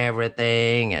measure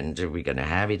everything, and we're going to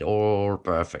have it all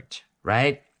perfect,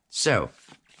 right? So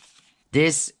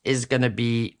this is going to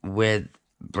be with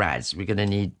brads. We're going to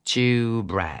need 2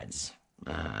 brads.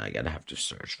 I gotta have to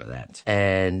search for that.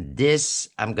 And this,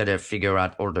 I'm gonna figure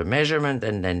out all the measurement,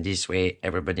 and then this way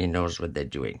everybody knows what they're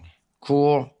doing.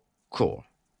 Cool, cool.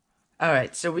 All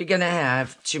right, so we're gonna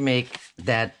have to make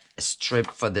that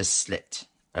strip for the slit,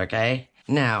 okay?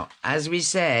 Now, as we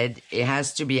said, it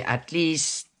has to be at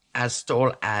least as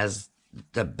tall as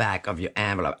the back of your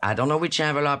envelope. I don't know which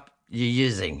envelope you're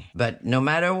using, but no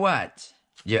matter what,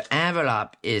 your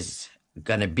envelope is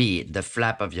gonna be the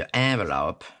flap of your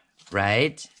envelope,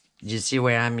 right? You see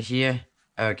where I'm here?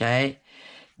 Okay.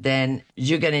 Then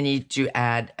you're going to need to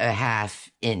add a 1/2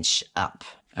 inch up.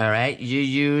 All right. You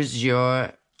use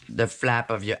the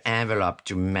flap of your envelope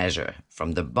to measure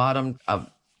from the bottom of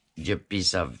your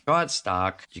piece of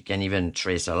cardstock. You can even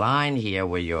trace a line here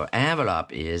where your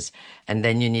envelope is. And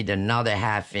then you need another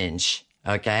 1/2 inch.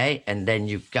 Okay. And then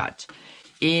you cut.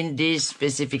 In this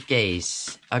specific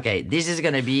case, okay, this is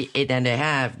going to be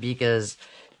 8.5 because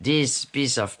this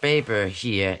piece of paper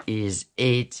here is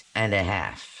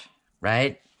 8.5,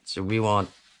 right? So we want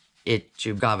it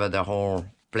to cover the whole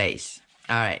place.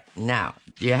 All right, now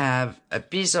you have a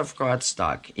piece of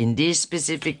cardstock in this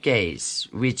specific case,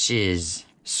 which is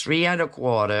 3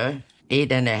 1/4,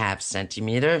 8.5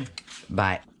 centimeter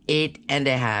by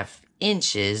 8.5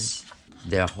 inches,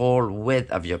 the whole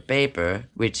width of your paper,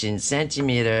 which in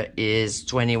centimeter is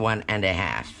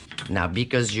 21.5. Now,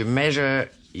 because you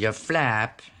measure your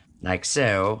flap like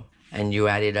so, and you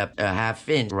added up a 1/2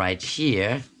 inch right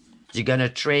here, you're gonna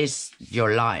trace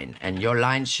your line, and your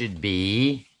line should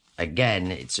be,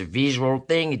 again, it's a visual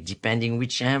thing, depending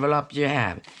which envelope you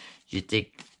have. You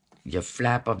take your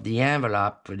flap of the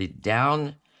envelope, put it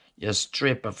down your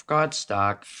strip of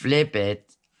cardstock, flip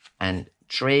it, and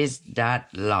trace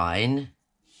that line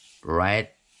right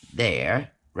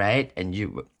there, right? And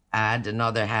you add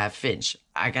another 1/2 inch.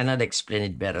 I cannot explain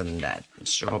it better than that. I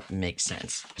sure hope it makes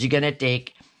sense. You're gonna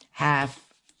take half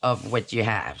of what you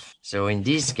have. So in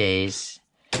this case,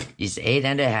 it's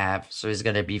 8.5, so it's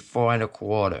gonna be 4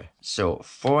 1/4. So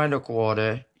 4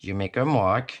 1/4, you make a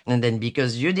mark, and then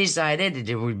because you decided that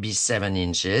it would be 7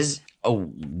 inches, or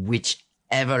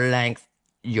whichever length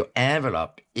your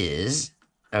envelope is,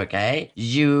 okay,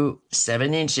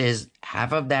 7 inches,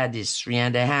 half of that is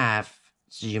 3.5.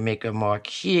 So you make a mark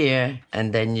here,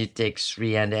 and then you take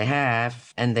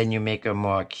 3.5, and then you make a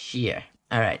mark here.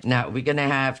 All right, now we're gonna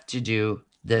have to do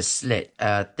the slit.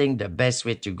 I think the best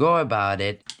way to go about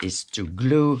it is to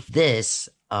glue this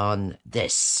on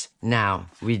this. Now,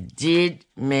 we did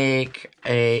make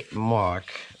a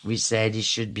mark. We said it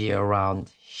should be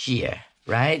around here,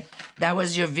 right? That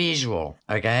was your visual,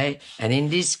 okay? And in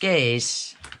this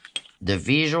case, the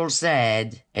visual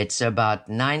said it's about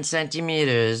 9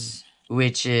 centimeters,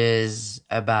 which is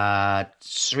about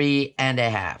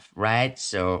 3.5, right?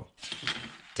 So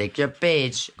take your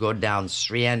page, go down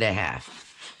 3.5.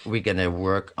 We're gonna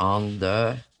work on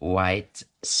the white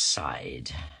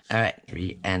side. All right,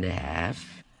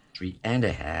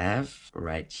 3.5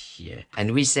 right here.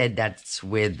 And we said that's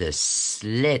where the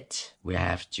slit will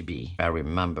have to be, if I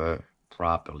remember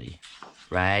properly,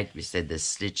 right? We said the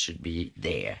slit should be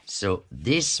there. So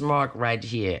this mark right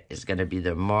here is gonna be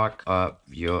the mark of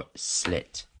your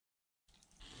slit.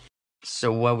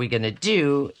 So what we're gonna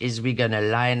do is we're gonna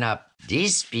line up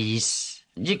this piece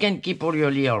You can keep all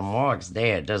your little marks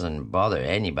there. It doesn't bother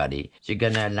anybody. You're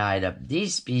gonna line up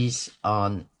this piece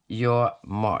on your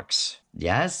marks.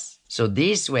 Yes? So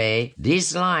this way,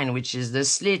 this line, which is the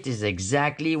slit, is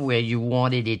exactly where you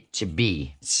wanted it to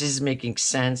be. This is making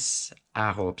sense?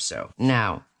 I hope so.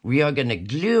 Now, we are gonna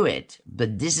glue it,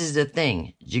 but this is the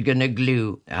thing. You're gonna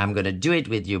glue, I'm gonna do it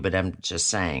with you, but I'm just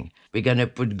saying. We're gonna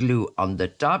put glue on the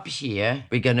top here.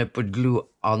 We're gonna put glue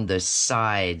on the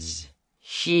sides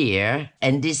here.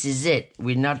 And this is it.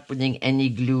 We're not putting any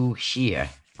glue here,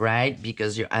 right?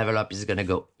 Because your envelope is gonna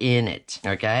go in it,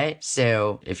 okay?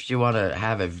 So if you wanna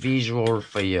have a visual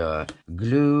for your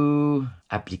glue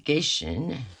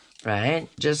application, right?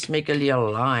 Just make a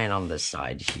little line on the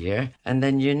side here, and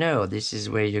then you know this is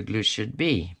where your glue should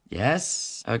be.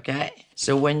 Yes? Okay?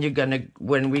 So when we're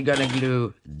gonna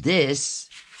glue this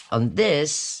on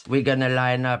this, we're gonna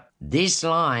line up this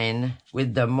line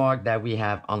with the mark that we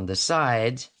have on the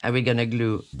side, and we're gonna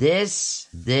glue this,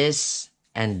 this,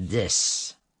 and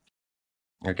this.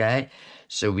 Okay?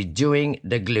 So we're doing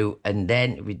the glue, and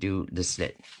then we do the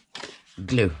slit.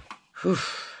 Glue. Whew.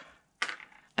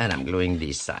 And I'm gluing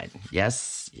this side.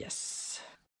 Yes, yes.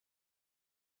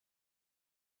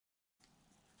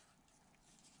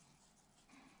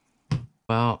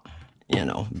 Well, you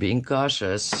know, being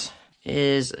cautious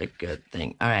is a good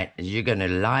thing. All right, you're gonna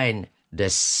line the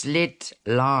slit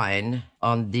line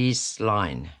on this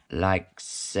line, like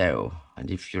so. And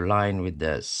if you line with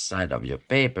the side of your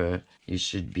paper, you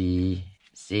should be,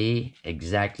 see,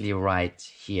 exactly right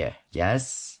here.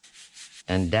 Yes?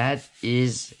 And that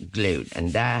is glued,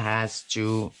 and that has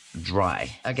to dry.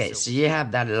 Okay, so you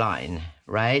have that line,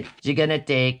 right? You're gonna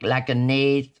take like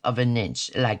 1/8 of an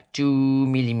inch, like 2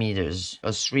 millimeters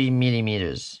or 3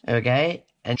 millimeters, okay?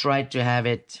 And try to have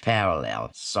it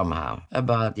parallel somehow,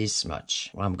 about this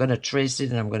much. Well, I'm gonna trace it,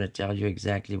 and I'm gonna tell you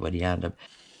exactly what you end up.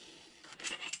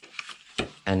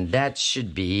 And that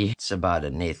should be, it's about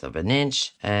 1/8 of an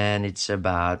inch, and it's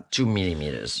about 2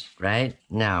 millimeters, right?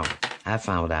 Now, I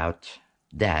found out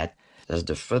that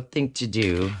the first thing to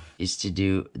do is to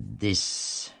do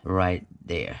this right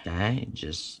there, okay?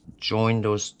 Just join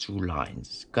those two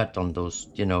lines, cut on those,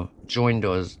 you know, join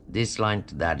this line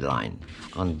to that line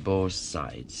on both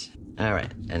sides. All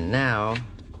right, and now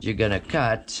you're gonna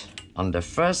cut on the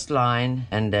first line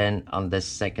and then on the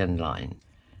second line.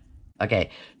 Okay,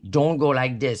 don't go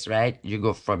like this, right? You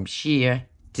go from here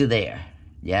to there.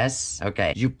 Yes?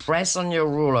 Okay. You press on your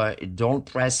ruler, don't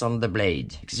press on the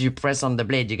blade. Because you press on the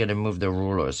blade, you're gonna move the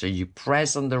ruler. So you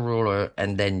press on the ruler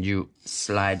and then you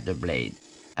slide the blade.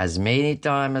 As many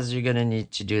times as you're gonna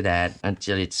need to do that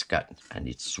until it's cut. And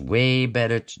it's way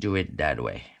better to do it that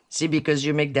way. See, because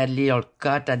you make that little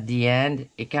cut at the end,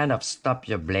 it kind of stops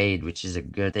your blade, which is a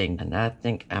good thing. And I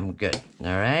think I'm good.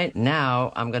 All right.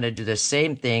 Now I'm going to do the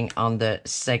same thing on the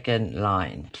second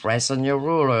line. Press on your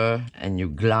ruler and you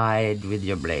glide with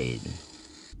your blade.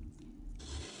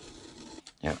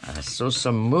 Yeah, I saw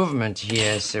some movement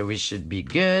here, so we should be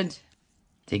good.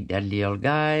 Take that little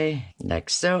guy like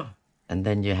so. And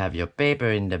then you have your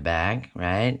paper in the bag,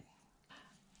 right?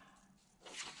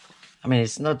 I mean,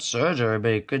 it's not surgery,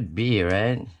 but it could be,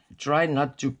 right? Try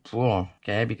not to pour,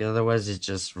 okay? Because otherwise it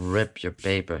just rip your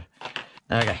paper.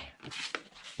 Okay.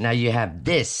 Now you have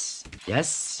this.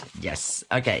 Yes? Yes.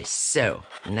 Okay, so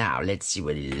now let's see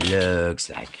what it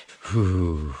looks like.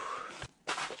 Whew.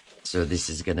 So this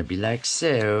is gonna be like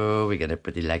so. We're gonna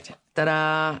put it like,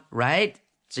 ta-da, right?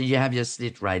 So you have your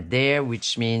slit right there,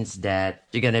 which means that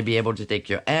you're gonna be able to take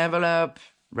your envelope,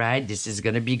 right? This is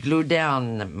gonna be glued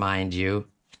down, mind you.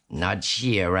 Not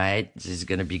here, right? This is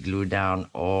going to be glued down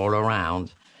all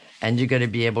around. And you're going to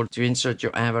be able to insert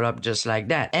your envelope just like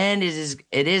that. And it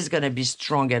is going to be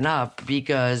strong enough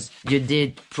because you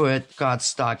did put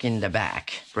cardstock in the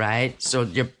back, right? So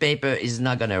your paper is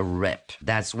not going to rip.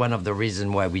 That's one of the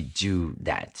reasons why we do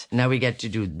that. Now we get to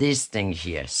do this thing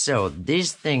here. So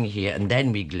this thing here, and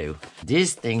then we glue.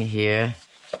 This thing here,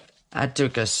 I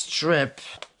took a strip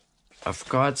of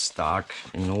cardstock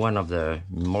in one of the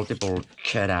multiple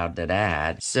cutout that I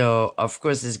had. So of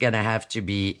course it's gonna have to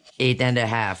be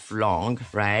 8.5 long,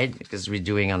 right? Because we're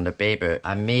doing on the paper.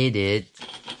 I made it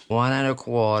 1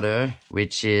 1/4,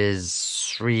 which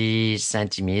is 3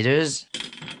 centimeters.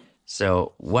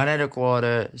 So 1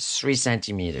 1/4, 3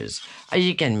 centimeters.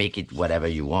 You can make it whatever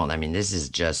you want. I mean, this is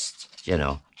just, you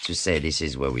know, to say this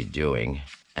is what we're doing.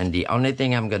 And the only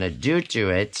thing I'm gonna do to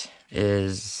it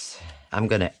is I'm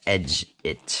gonna edge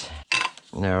it.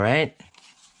 All right.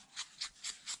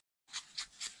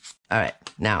 All right.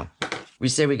 Now, We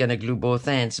say we're going to glue both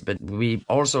ends, but we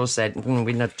also said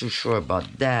we're not too sure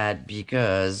about that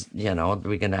because, you know,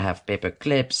 we're going to have paper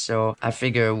clips. So I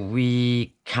figure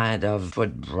we kind of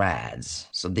put brads.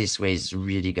 So this way it's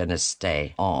really going to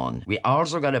stay on. We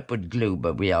also going to put glue,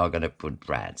 but we are going to put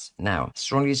brads. Now,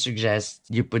 strongly suggest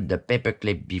you put the paper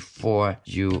clip before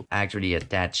you actually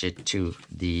attach it to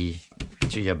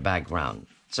your background.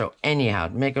 So anyhow,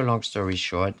 make a long story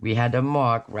short, we had a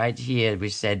mark right here. We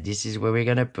said this is where we're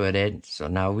going to put it. So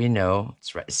now we know.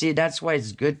 It's right. See, that's why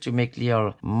it's good to make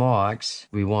little marks.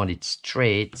 We want it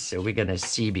straight. So we're going to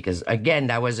see because, again,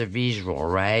 that was a visual,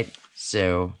 right?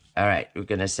 So, all right, we're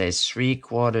going to say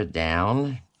 3/4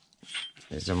 down.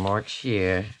 There's a mark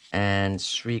here and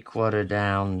 3/4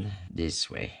 down this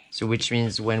way. So which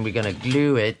means when we're going to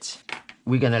glue it,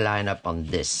 we're going to line up on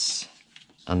this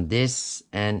and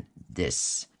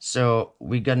this. So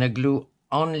we're gonna glue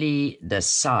only the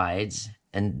sides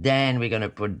and then we're gonna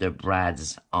put the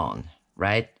brads on,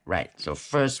 right? So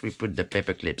first we put the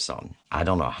paper clips on. I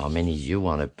don't know how many you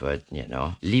want to put, you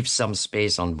know. Leave some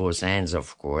space on both ends,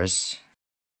 of course.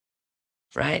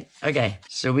 Right? Okay,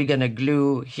 so we're gonna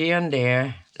glue here and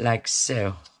there like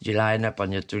so. You line up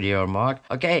on your 2-layer mark.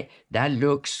 Okay, that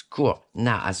looks cool.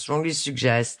 Now, I strongly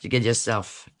suggest you get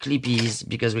yourself clippies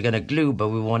because we're gonna glue, but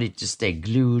we want it to stay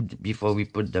glued before we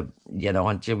put the, you know,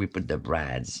 until we put the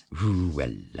brads. Ooh,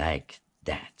 I like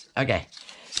that. Okay,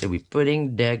 so we're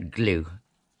putting the glue.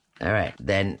 All right,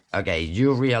 then, okay,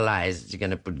 you realize you're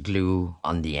gonna put glue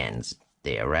on the ends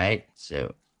there, right?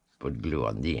 So put glue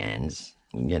on the ends.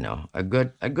 You know, a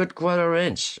good 1/4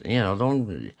 inch. You know,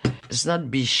 let's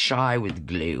not be shy with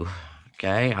glue.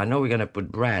 Okay, I know we're gonna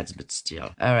put brads, but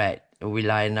still. All right, we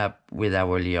line up with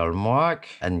our little mark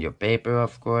and your paper,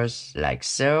 of course, like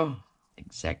so.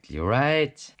 Exactly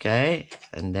right. Okay,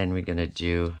 and then we're gonna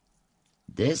do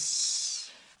this,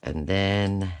 and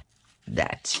then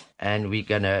that, and we're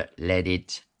gonna let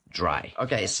it dry.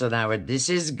 Okay, so now this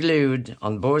is glued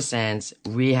on both ends.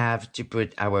 We have to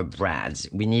put our brads.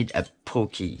 We need a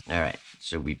pokey. All right,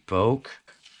 so we poke.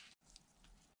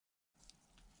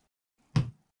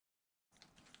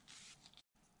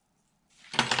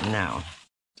 Now,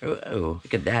 oh,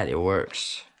 look at that, it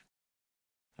works.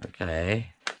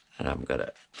 Okay, and I'm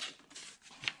gonna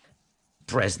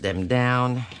press them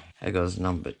down. There goes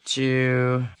number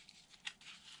 2.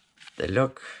 They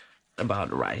look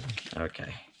about right.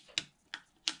 Okay.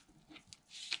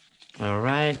 All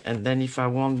right, and then if I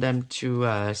want them to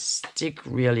stick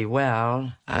really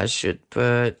well, I should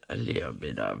put a little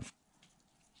bit of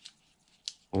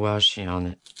washi on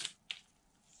it,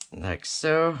 like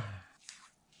so.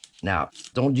 Now,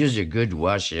 don't use your good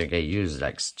washi, okay? Use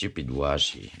like stupid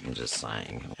washi, I'm just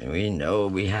saying. We know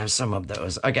we have some of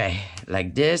those. Okay,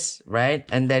 like this, right?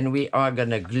 And then we are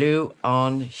gonna glue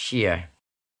on here.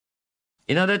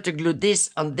 In order to glue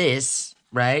this on this,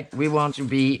 right, we want to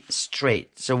be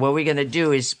straight. So what we're gonna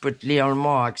do is put little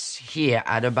marks here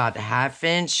at about 1/2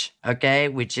 inch, okay,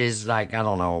 which is like, I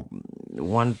don't know,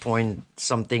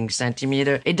 1-point-something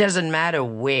centimeter. It doesn't matter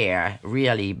where,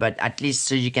 really, but at least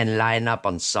so you can line up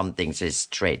on something so it's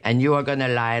straight. And you are gonna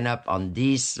line up on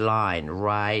this line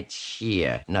right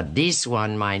here. Not this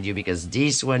one, mind you, because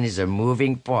this one is a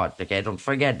moving part, okay? Don't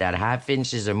forget that 1/2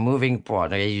 inch is a moving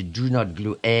part, okay? You do not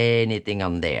glue anything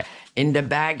on there. In the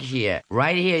back here,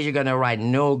 right here, you're gonna write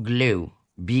no glue.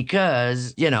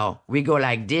 Because, you know, we go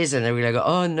like this and then we're like,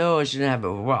 oh no, I shouldn't have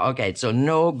okay, so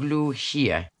no glue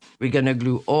here. We're gonna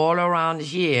glue all around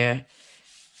here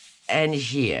and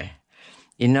here.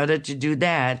 In order to do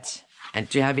that and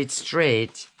to have it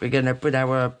straight, we're gonna put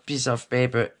our piece of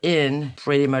paper in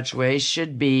pretty much where it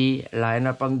should be, line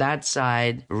up on that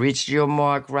side, reach your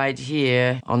mark right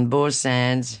here on both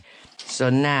ends.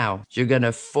 So now you're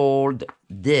gonna fold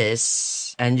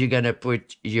this and you're gonna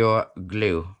put your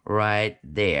glue right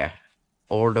there,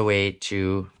 all the way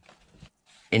to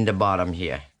in the bottom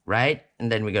here, right?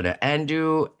 And then we're gonna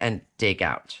undo and take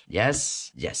out.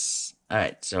 Yes? Yes. All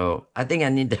right, so I think I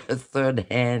need a third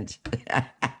hand.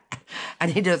 I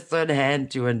need a third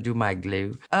hand to undo my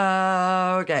glue.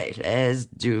 Okay, let's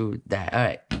do that. All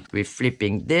right, we're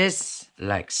flipping this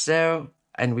like so.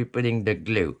 And we're putting the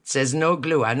glue. It says no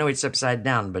glue. I know it's upside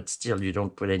down, but still you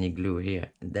don't put any glue here.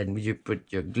 And then you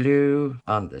put your glue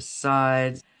on the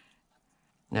side.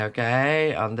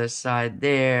 Okay, on the side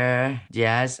there.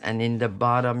 Yes, and in the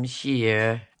bottom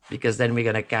here, because then we're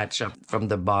gonna catch up from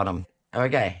the bottom.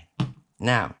 Okay,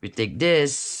 now we take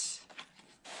this.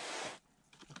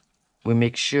 We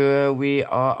make sure we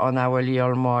are on our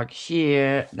little mark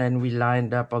here. Then we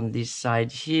lined up on this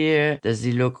side here. Does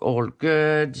it look all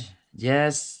good?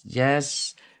 Yes,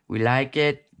 yes, we like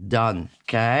it. Done.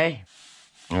 Okay.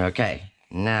 Okay.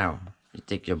 Now, you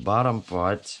take your bottom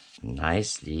part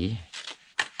nicely,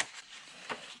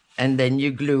 and then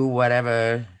you glue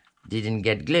whatever didn't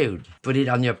get glued. Put it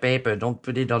on your paper. Don't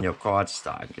put it on your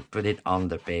cardstock. Put it on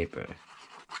the paper.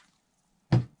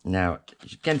 Now,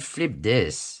 you can flip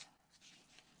this.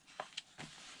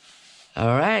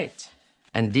 All right.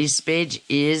 And this page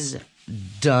is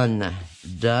done.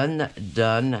 Done,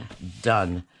 done,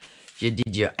 done. You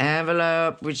did your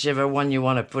envelope, whichever one you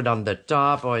want to put on the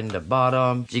top or in the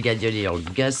bottom. You get your little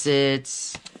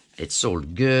gussets. It's all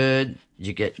good.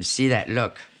 You see that?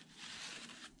 Look.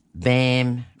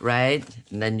 Bam, right?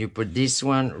 And then you put this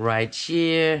one right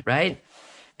here, right?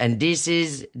 And this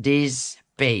is this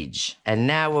page. And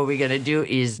now what we're gonna do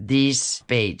is this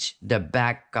page, the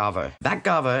back cover. Back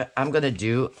cover, I'm gonna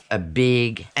do a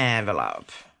big envelope.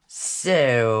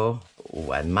 So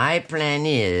what my plan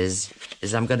is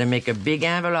I'm gonna make a big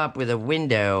envelope with a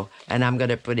window, and I'm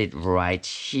gonna put it right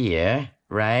here,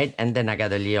 right? And then I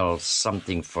got a little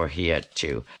something for here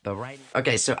too. But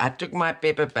okay, so I took my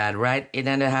paper pad, right?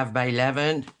 8.5 by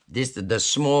 11. This is the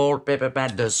small paper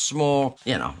pad, the small,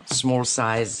 small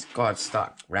size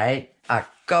cardstock, right? I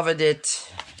covered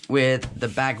it with the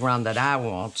background that I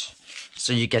want.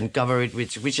 So you can cover it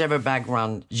with whichever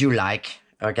background you like,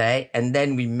 okay? And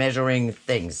then we're measuring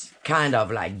things, kind of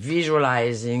like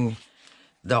visualizing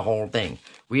the whole thing.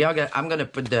 I'm gonna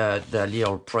put the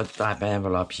little prototype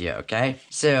envelope here, okay?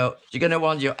 So you're gonna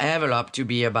want your envelope to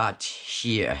be about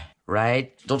here,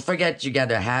 right? Don't forget you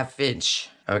got a 1/2 inch,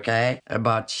 okay?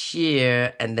 About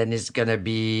here, and then it's gonna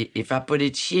be, if I put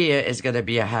it here, it's gonna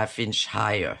be a 1/2 inch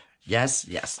higher. Yes,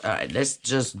 yes. All right, let's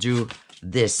just do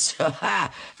this.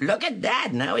 Look at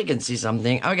that, now we can see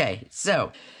something. Okay,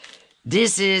 so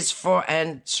this is 4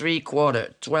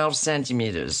 3/4, 12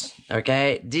 centimeters,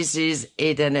 okay? This is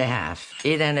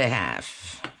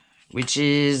 8.5, which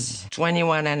is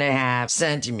 21.5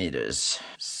 centimeters.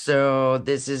 So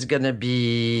this is gonna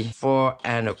be 4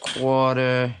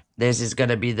 1/4. This is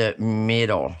gonna be the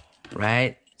middle,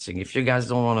 right? So if you guys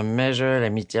don't want to measure,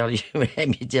 let me tell you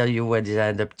what it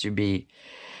ended up to be.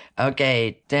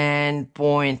 Okay,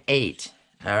 10.8.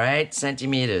 All right,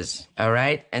 centimeters. All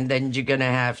right, and then you're gonna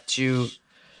have to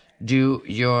do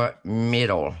your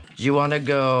middle. You want to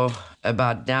go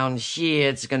about down here.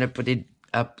 It's gonna put it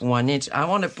up 1 inch. I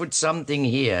want to put something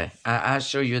here. I'll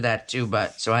show you that too,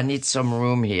 but so I need some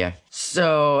room here.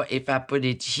 So if I put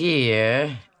it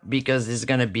here, because it's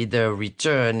gonna be the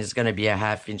return, it's gonna be a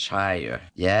 1/2 inch higher.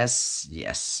 Yes,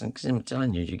 yes. I'm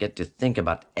telling you, you get to think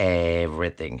about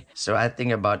everything. So I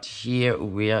think about here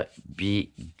will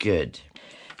be good.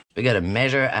 We gotta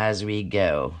measure as we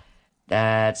go.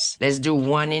 Let's do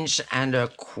 1.25 inches.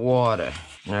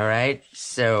 All right.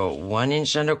 So 1.25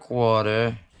 inches,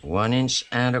 1.25 inches.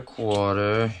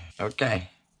 Okay.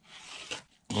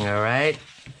 All right.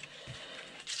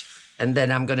 And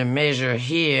then I'm gonna measure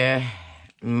here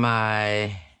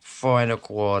my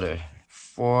 4.25,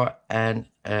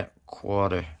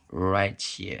 4.25 right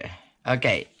here.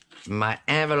 Okay, my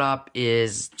envelope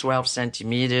is 12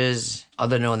 centimeters,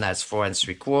 other known as 4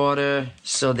 3/4.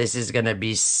 So this is gonna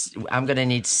be, I'm gonna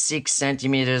need 6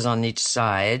 centimeters on each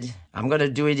side. I'm gonna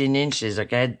do it in inches,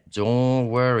 okay? Don't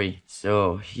worry.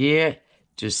 So here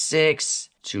to 6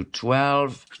 to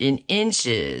 12 in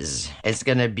inches. It's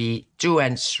gonna be 2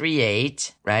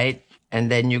 3/8, right? And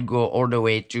then you go all the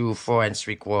way to 4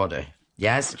 3/4.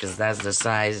 Yes, because that's the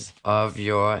size of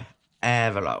your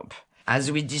envelope.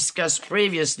 As we discussed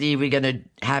previously, we're going to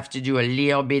have to do a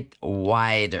little bit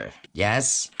wider.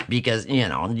 Yes, because,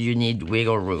 you need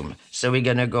wiggle room. So we're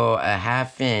going to go a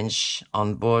 1/2 inch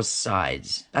on both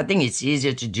sides. I think it's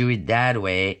easier to do it that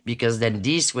way, because then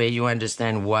this way you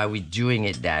understand why we're doing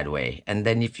it that way. And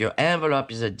then if your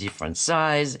envelope is a different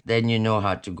size, then you know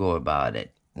how to go about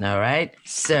it. All right,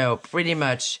 so pretty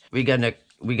much we're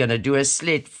gonna do a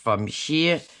slit from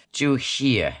here to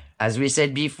here. As we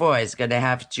said before, it's gonna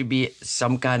have to be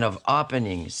some kind of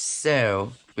opening.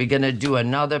 So we're gonna do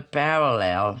another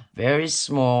parallel, very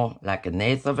small, like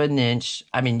 1/8 of an inch.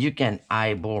 I mean, you can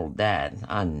eyeball that.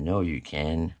 I know you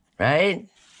can, right?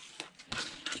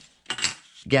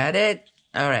 Got it?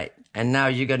 All right, and now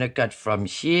you're gonna cut from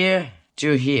here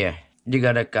to here. You're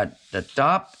gonna cut the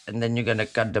top, and then you're gonna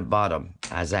cut the bottom,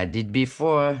 as I did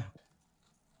before.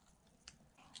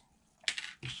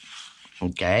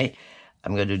 Okay,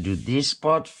 I'm gonna do this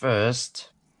part first,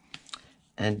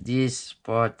 and this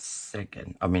part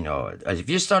second. If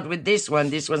you start with this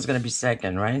one's gonna be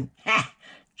second, right?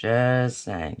 Just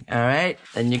saying. All right,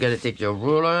 then you're gonna take your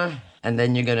ruler, and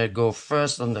then you're gonna go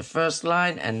first on the first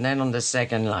line, and then on the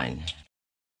second line.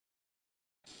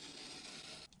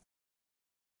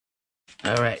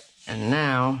 All right, and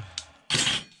now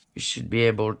you should be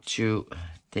able to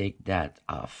take that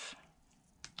off.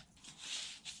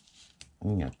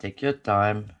 Yeah, take your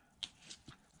time.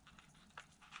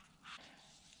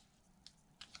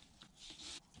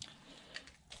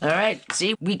 All right,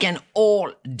 see, we can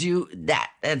all do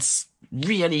that. That's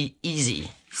really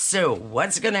easy. So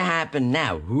what's gonna happen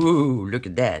now? Ooh, look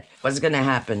at that. What's gonna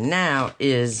happen now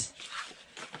is,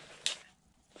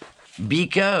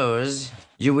 because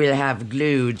you will have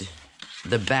glued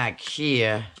the back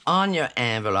here on your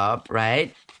envelope,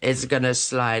 right? It's gonna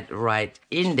slide right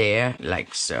in there,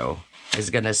 like so.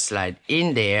 It's gonna slide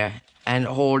in there and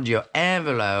hold your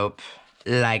envelope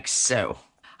like so.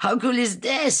 How cool is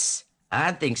this?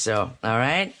 I think so, all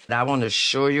right? I want to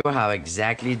show you how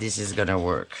exactly this is gonna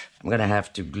work. I'm gonna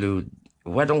have to glue,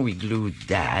 why don't we glue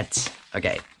that?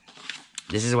 Okay,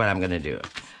 this is what I'm gonna do.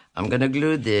 I'm gonna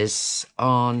glue this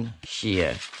on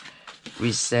here.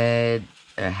 We said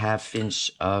a 1/2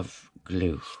 inch of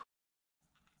glue.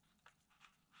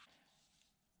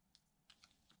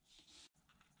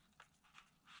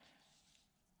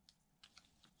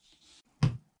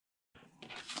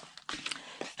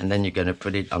 And then you're gonna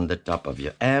put it on the top of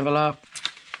your envelope,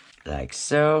 like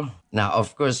so. Now,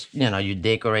 of course, you know, you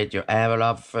decorate your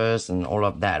envelope first and all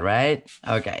of that, right?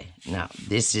 Okay, now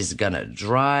this is gonna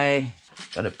dry.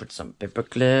 Gonna put some paper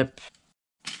clip.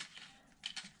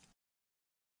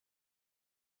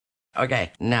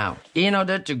 Okay, now, in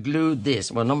order to glue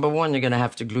this, well, number one, you're gonna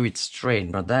have to glue it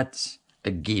straight, but that's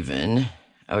a given,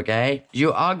 okay?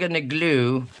 You are gonna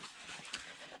glue,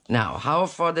 now, how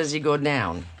far does it go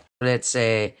down? Let's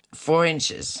say 4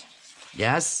 inches,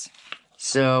 yes?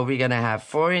 So we're gonna have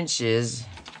 4 inches,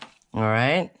 all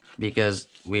right? Because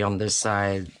we're on the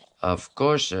side of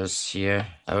cautious here,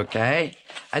 okay?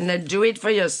 And then do it for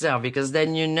yourself, because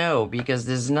then you know, because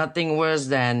there's nothing worse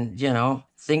than, you know,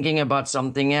 thinking about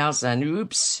something else and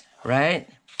oops, right?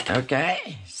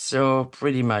 Okay, so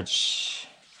pretty much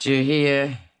to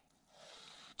here,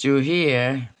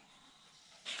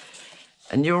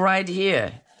 and you're right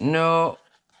here, no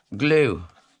glue,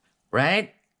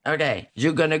 right? Okay,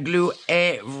 you're gonna glue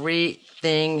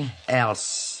everything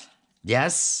else.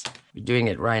 Yes, we're doing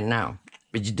it right now,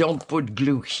 but you don't put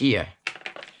glue here.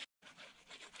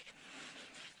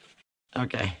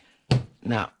 Okay,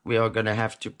 now we are gonna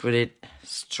have to put it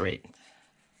straight.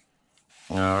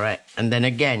 All right, and then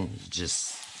again,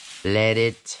 just let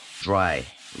it dry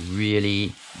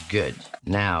really good.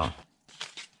 Now,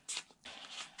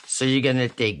 so you're gonna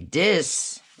take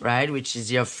this, right, which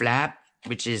is your flap,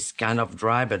 which is kind of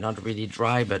dry, but not really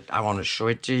dry, but I want to show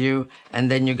it to you. And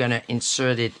then you're gonna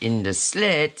insert it in the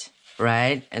slit,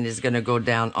 right? And it's gonna go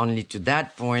down only to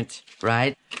that point,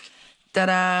 right?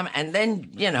 Ta-da! And then,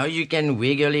 you know, you can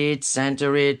wiggle it,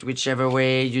 center it, whichever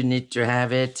way you need to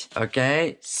have it,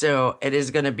 okay? So it is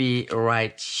gonna be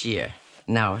right here.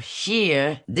 Now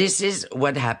here, this is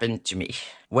what happened to me.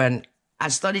 When I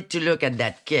started to look at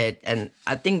that kit, and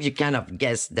I think you kind of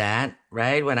guessed that,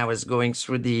 right? When I was going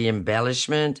through the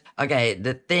embellishment. Okay,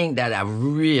 the thing that I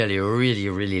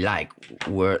really like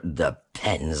were the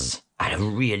pens. I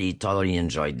really totally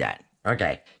enjoyed that.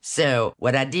 Okay, so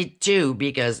what I did too,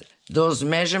 because those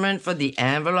measurements for the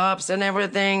envelopes and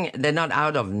everything, they're not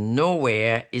out of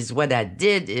nowhere, is what I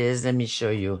did is, let me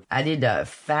show you. I did a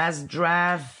fast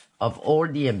draft of all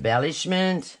the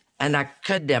embellishment, and I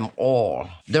cut them all.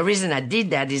 The reason I did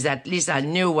that is at least I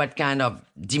knew what kind of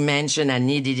dimension I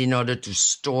needed in order to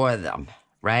store them,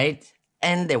 right?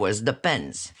 And there was the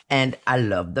pens. And I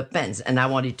love the pens. And I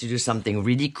wanted to do something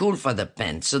really cool for the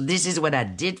pens. So this is what I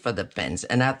did for the pens.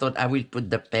 And I thought I will put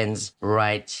the pens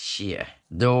right here.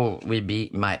 Those will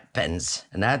be my pens.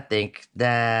 And I think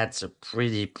that's a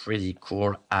pretty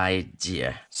cool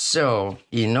idea. So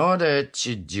in order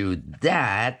to do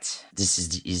that, this is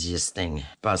the easiest thing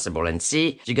possible. And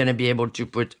see, you're going to be able to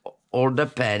put all the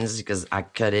pens, because I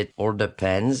cut it, all the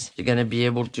pens. You're gonna be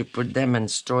able to put them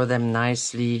and store them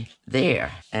nicely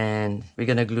there. And we're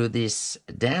gonna glue this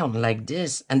down like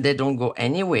this, and they don't go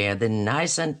anywhere. They're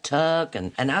nice and tucked,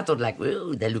 and I thought like,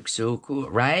 ooh, they look so cool,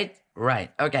 right?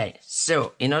 Right, okay.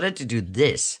 So in order to do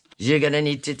this, you're gonna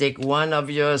need to take one of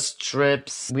your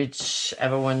strips,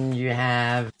 whichever one you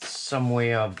have,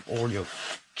 somewhere of all your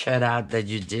cutout that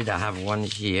you did. I have one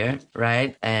here,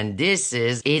 right? And this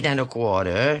is 8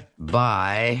 1/4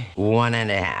 by 1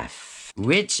 1/2,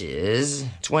 which is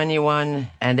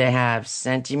 21.5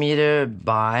 centimeter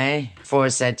by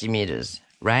 4 centimeters,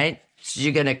 right? So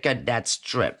you're gonna cut that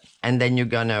strip, and then you're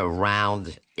gonna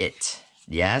round it.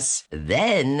 Yes.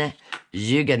 Then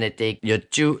you're gonna take your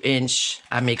 2-inch,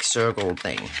 I make circle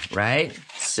thing, right?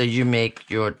 So you make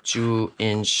your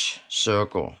 2-inch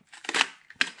circle.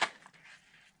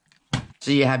 So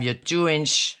you have your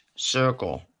 2-inch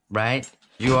circle, right?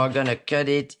 You are gonna cut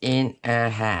it in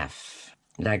half,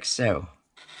 like so.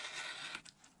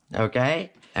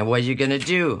 Okay? And what you're gonna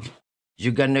do,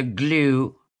 you're gonna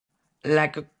glue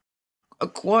like a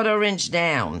 1/4 inch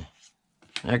down.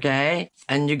 Okay?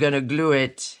 And you're gonna glue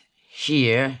it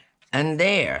here and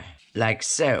there, like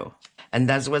so. And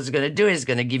that's what's gonna do, is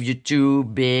gonna give you 2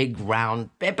 big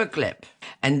round paper clip.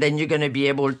 And then you're gonna be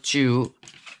able to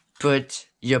put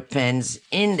your pens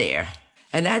in there.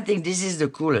 And I think this is the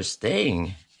coolest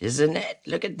thing, isn't it?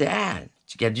 Look at that.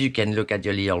 You can look at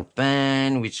your little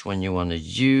pen, which one you want to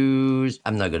use.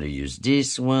 I'm not going to use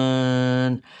this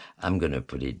one. I'm going to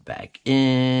put it back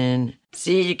in.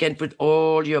 See, you can put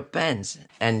all your pens.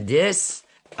 And this,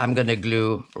 I'm going to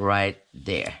glue right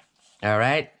there. All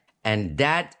right? And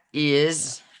that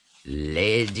is,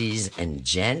 ladies and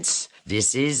gents,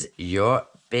 this is your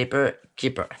paper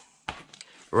keeper.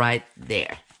 Right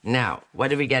there. Now, what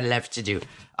do we got left to do?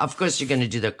 Of course, you're going to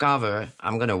do the cover.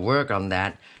 I'm going to work on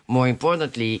that. More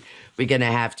importantly, we're going to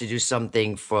have to do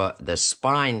something for the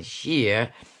spine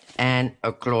here and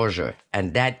a closure.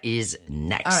 And that is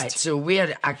next. All right, so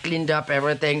I cleaned up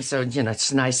everything. So,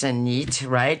 it's nice and neat,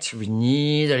 right? We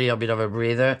need a little bit of a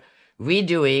breather. We're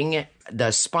doing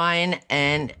the spine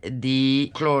and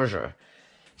the closure.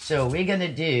 So we're going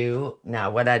to do, now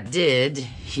what I did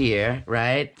here,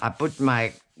 right? I put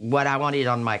what I wanted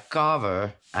on my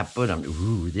cover, I put on,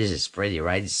 ooh, this is pretty,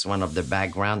 right? This is one of the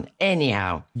background.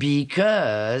 Anyhow,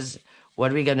 because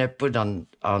what we're going to put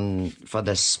on for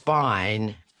the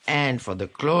spine and for the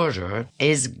closure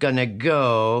is going to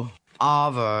go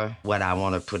over what I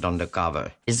want to put on the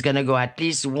cover. It's going to go at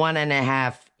least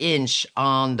 1.5 inch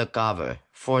on the cover,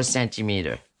 4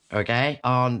 centimeter, okay?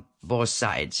 On both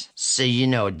sides. So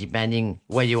depending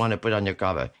what you want to put on your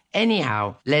cover.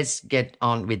 Anyhow, let's get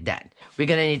on with that. We're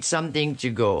going to need something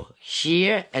to go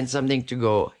here and something to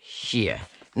go here.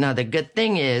 Now, the good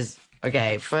thing is,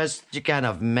 okay, first you kind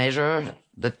of measure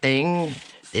the thing,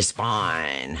 the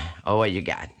spine, or what you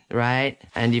got, right?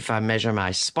 And if I measure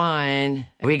my spine,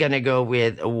 we're going to go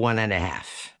with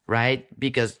 1.5, right?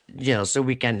 Because, so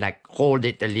we can hold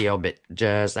it a little bit,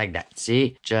 just like that.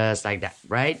 See? Just like that,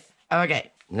 right?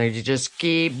 Okay. Now you just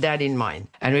keep that in mind.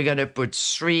 And we're going to put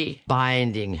 3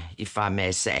 binding, if I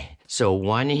may say. So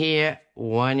 1 here,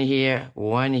 1 here,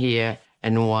 1 here,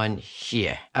 and 1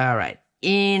 here. All right.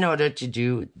 In order to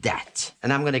do that.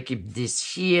 And I'm going to keep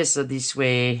this here. So this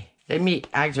way, let me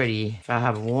actually, if I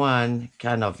have one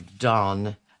kind of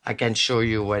done, I can show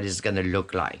you what it's going to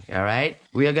look like. All right.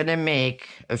 We are going to make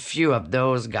a few of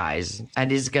those guys.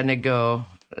 And it's going to go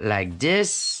like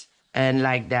this and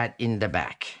like that in the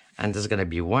back. And there's going to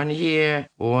be 1 here,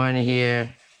 1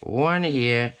 here, 1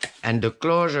 here. And the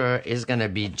closure is going to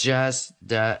be just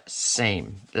the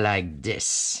same, like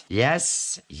this.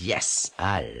 Yes, yes,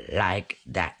 I like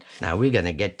that. Now we're going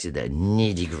to get to the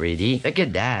nitty-gritty. Look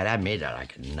at that. I made a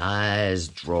nice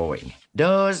drawing.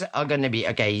 Those are going to be,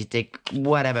 okay, you take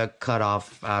whatever cut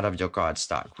off out of your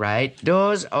cardstock, right?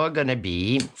 Those are going to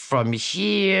be from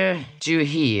here to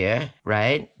here,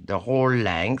 right? The whole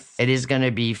length. It is going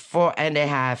to be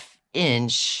 4.5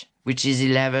 inch, which is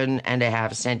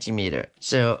 11.5 centimeter.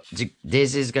 So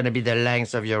this is going to be the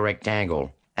length of your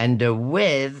rectangle. And the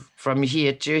width from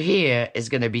here to here is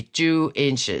going to be 2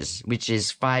 inches, which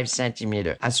is 5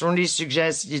 centimeter. I strongly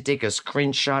suggest you take a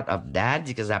screenshot of that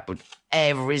because I put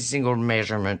every single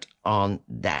measurement on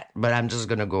that. But I'm just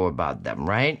going to go about them,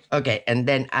 right? Okay, and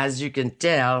then as you can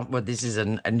tell, what this is,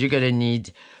 and you're going to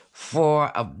need 4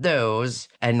 of those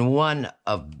and 1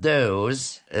 of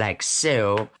those, like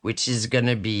so, which is going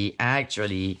to be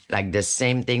actually like the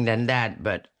same thing than that,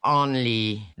 but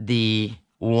only the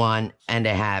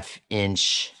 1.5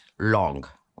 inch long.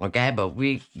 Okay, but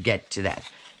we get to that.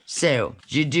 So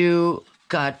you do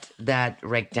cut that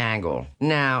rectangle.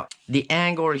 Now, the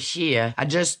angle here, I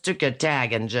just took a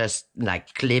tag and just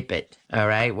clip it. All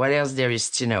right, what else there is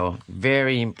to know?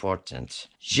 Very important.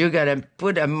 You gotta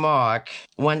put a mark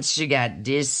once you got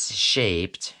this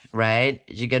shaped, right?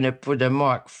 You're gonna put a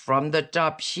mark from the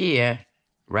top here,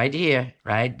 right here,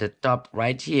 right? The top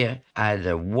right here at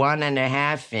a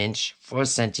 1.5 inch, 4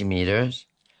 centimeters,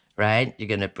 right? You're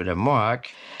gonna put a mark.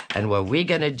 And what we're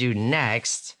gonna do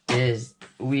next is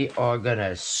we are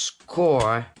gonna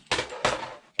score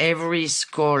every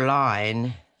score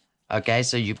line. Okay,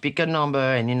 so you pick a number,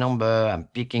 any number. I'm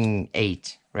picking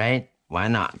 8, right? Why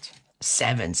not?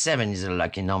 7 is a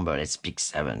lucky number. Let's pick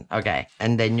 7. Okay,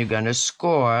 and then you're gonna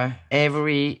score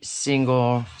every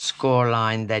single score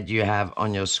line that you have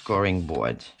on your scoring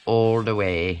board all the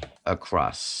way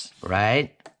across,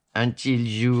 right? Until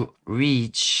you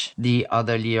reach the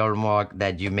other little mark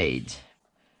that you made.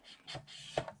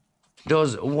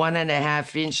 those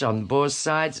 1.5 inch on both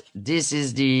sides, this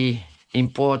is the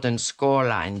important score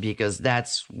line because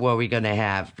that's what we're gonna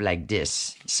have like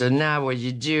this. So now what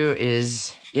you do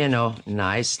is, you know,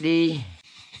 nicely,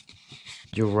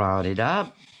 you round it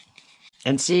up.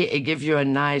 And see, it gives you a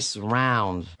nice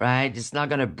round, right? It's not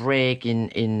gonna break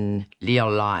in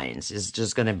little lines. It's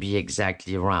just gonna be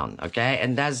exactly round, okay?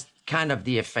 And that's kind of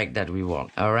the effect that we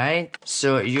want, all right?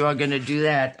 So you are gonna do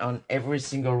that on every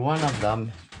single one of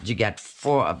them. You get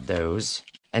 4 of those.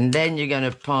 And then you're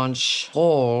gonna punch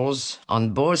holes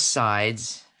on both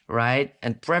sides, right?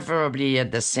 And preferably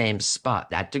at the same spot.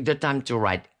 I took the time to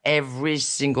write every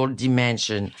single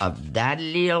dimension of that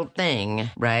little thing,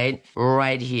 right?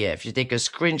 Right here. If you take a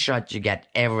screenshot, you get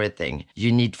everything.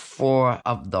 You need 4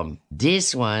 of them.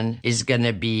 This one is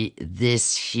gonna be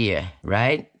this here,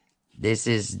 right? This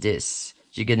is this.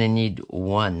 You're gonna need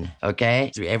 1,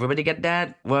 okay? So everybody get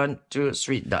that? 1, 2,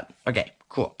 3, done. Okay,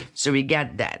 cool. So we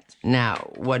got that. Now,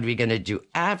 what we're gonna do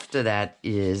after that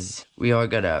is we are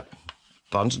gonna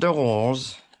punch the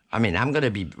holes. I mean, I'm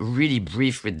gonna be really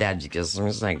brief with that because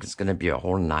it's like it's gonna be a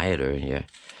whole nighter here.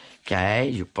 Okay,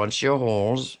 you punch your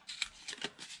holes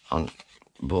on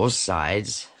both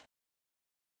sides.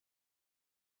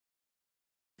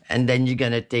 And then you're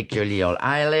gonna take your little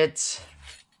eyelets,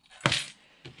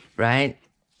 right?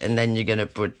 And then you're gonna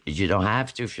put, you don't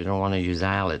have to if you don't wanna use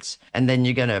eyelets. And then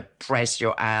you're gonna press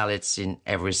your eyelets in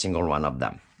every single one of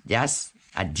them. Yes,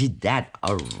 I did that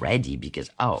already because,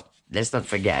 oh, let's not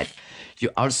forget,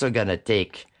 you're also gonna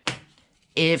take,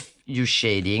 if you're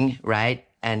shading, right?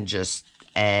 And just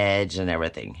edge and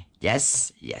everything.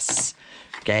 Yes, yes.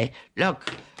 Okay,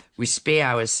 look, we spare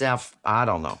ourselves, I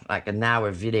don't know, like an hour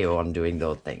video on doing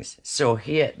those things. So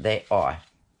here they are,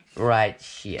 right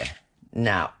here.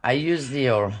 Now, I use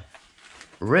the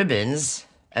ribbons,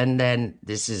 and then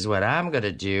this is what I'm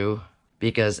gonna do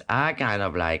because I kind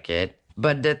of like it.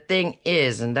 But the thing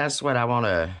is, and that's what I want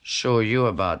to show you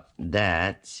about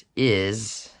that,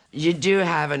 is you do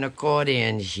have an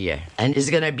accordion here. And it's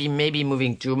going to be maybe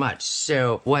moving too much.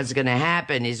 So what's going to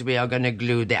happen is we are going to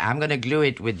glue that. I'm going to glue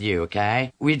it with you,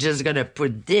 okay? We're just going to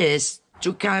put this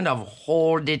to kind of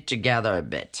hold it together a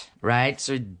bit, right?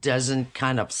 So it doesn't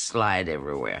kind of slide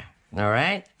everywhere. All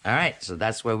right? All right, so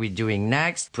that's what we're doing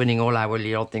next, putting all our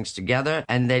little things together,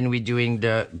 and then we're doing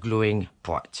the gluing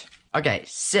part. Okay,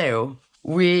 so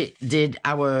we did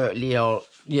our little,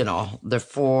 you know, the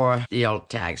 4 little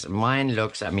tags. Mine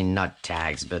looks, I mean, not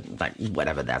tags, but like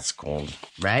whatever that's called,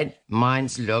 right?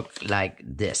 Mine's look like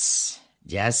this,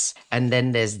 yes? And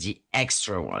then there's the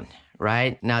extra one,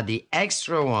 right? Now, the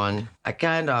extra one, I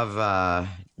kind of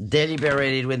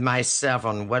deliberated with myself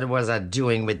on what was I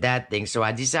doing with that thing. So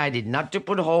I decided not to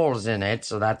put holes in it.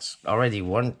 So that's already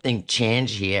one thing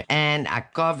changed here. And I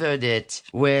covered it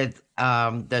with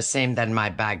the same than my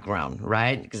background,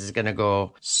 right? Because it's gonna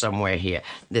go somewhere here.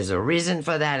 There's a reason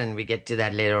for that, and we get to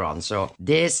that later on. So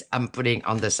this I'm putting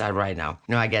on the side right now.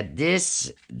 Now I got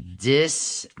this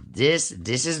is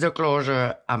the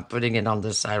closure. I'm putting it on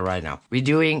the side right now. We're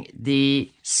doing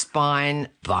the spine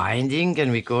binding,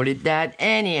 can we call it that?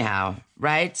 Anyhow,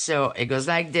 right? So it goes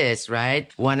like this, right?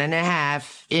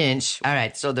 1.5 inch. All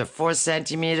right, so the 4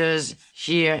 centimeters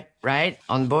here, right?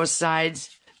 On both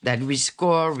sides, that we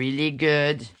score really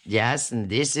good. Yes, and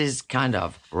this is kind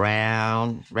of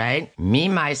round, right? Me,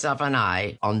 myself, and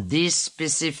I, on this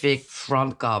specific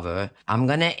front cover, I'm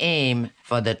gonna aim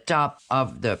for the top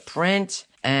of the print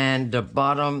and the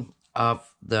bottom of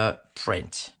the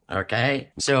print. Okay,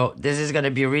 so this is gonna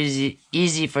be really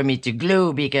easy for me to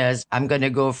glue because I'm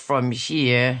gonna go from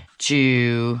here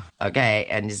to, okay,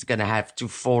 and it's gonna have to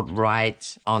fold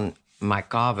right on my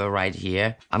cover right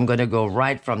here. I'm gonna go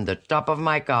right from the top of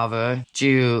my cover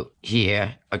to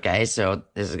here. Okay, so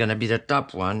this is gonna be the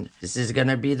top one. This is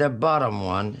gonna be the bottom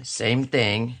one. Same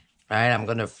thing. Right, I'm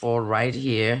gonna fold right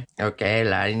here, okay,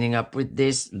 lining up with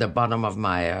this, the bottom of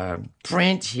my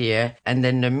print here, and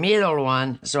then the middle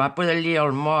one, so I put a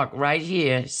little mark right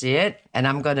here, see it? And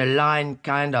I'm gonna line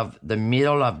kind of the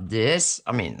middle of this,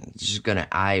 I mean, just gonna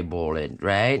eyeball it,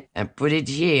 right? And put it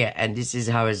here, and this is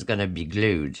how it's gonna be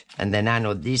glued. And then I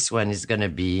know this one is gonna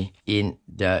be in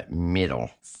the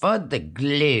middle. For the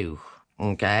glue,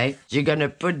 okay, you're gonna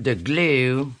put the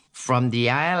glue from the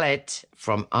eyelet,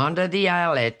 from under the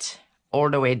eyelet, all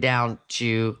the way down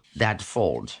to that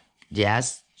fold.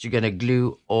 Yes, you're gonna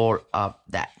glue all of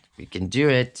that. We can do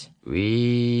it.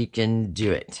 We can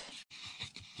do it.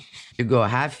 You go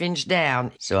 1/2 inch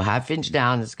down. So 1/2 inch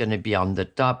down is gonna be on the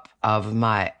top of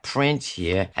my print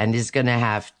here, and it's gonna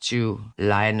have to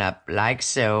line up like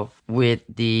so with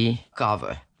the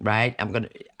cover, right?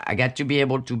 I got to be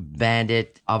able to bend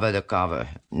it over the cover.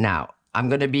 Now, I'm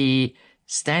going to be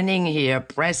standing here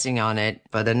pressing on it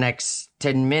for the next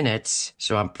 10 minutes.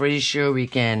 So I'm pretty sure we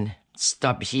can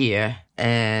stop here.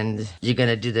 And you're going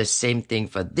to do the same thing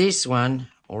for this one.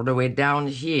 All the way down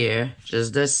here,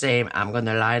 just the same. I'm going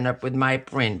to line up with my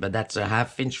print, but that's a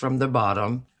 1/2 inch from the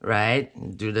bottom, right?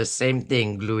 Do the same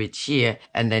thing, glue it here.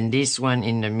 And then this one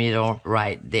in the middle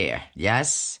right there.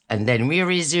 Yes? And then we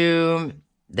resume.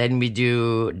 Then we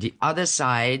do the other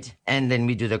side, and then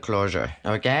we do the closure,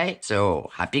 okay?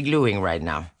 So, happy gluing right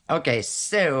now. Okay,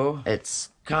 so it's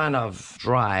kind of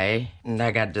dry, and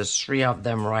I got the 3 of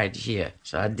them right here.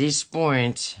 So at this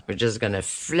point, we're just gonna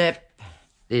flip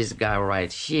this guy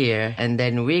right here, and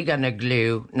then we're gonna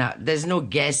glue. Now, there's no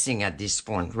guessing at this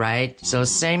point, right? So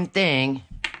same thing,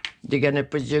 you're gonna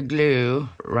put your glue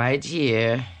right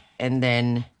here, and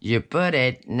then you put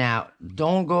it. Now,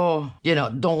 don't go,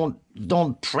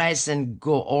 don't press and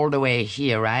go all the way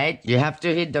here, right? You have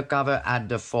to hit the cover at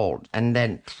the fold, and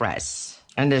then press.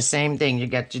 And the same thing you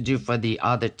get to do for the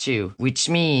other 2, which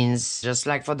means just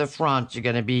like for the front, you're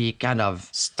going to be kind of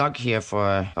stuck here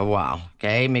for a while.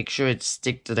 Okay. Make sure it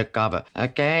stick to the cover.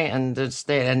 Okay. And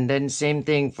then same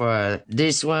thing for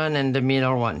this one and the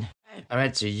middle one. All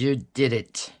right. So you did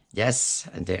it. Yes.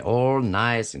 And they're all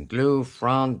nice and glue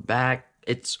front, back.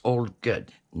 It's all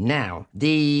good. Now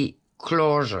the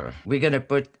closure, we're gonna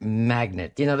put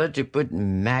magnet. In order to put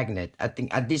magnet, I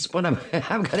think at this point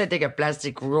I'm gonna take a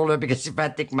plastic ruler, because if I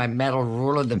take my metal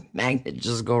ruler, the magnet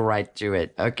just go right to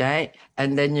it. Okay,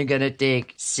 and then you're gonna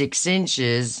take 6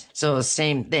 inches. So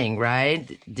same thing,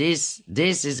 right? This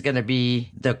is gonna be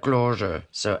the closure,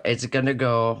 so it's gonna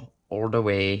go all the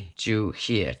way to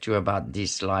here, to about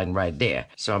this line right there.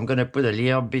 So I'm gonna put a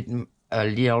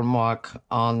little mark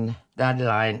on that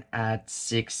line at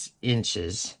 6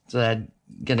 inches. So that's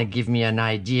gonna give me an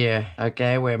idea,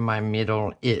 okay, where my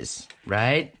middle is,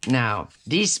 right? Now,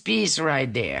 this piece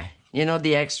right there,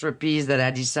 the extra piece that I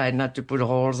decided not to put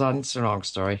holes on, it's a long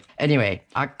story. Anyway,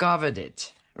 I covered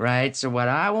it, right? So what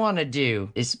I want to do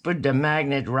is put the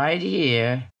magnet right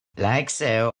here, like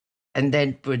so, and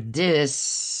then put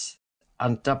this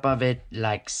on top of it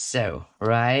like so,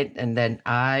 right? And then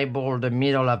eyeball the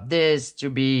middle of this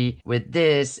to be with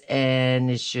this,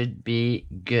 and it should be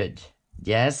good.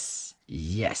 Yes?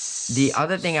 Yes. The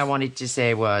other thing I wanted to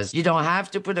say was, you don't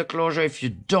have to put a closure if you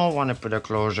don't want to put a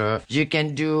closure. You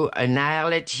can do an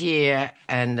eyelet here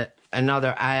and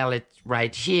another eyelet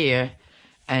right here,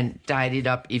 and tied it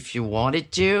up if you wanted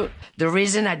to. The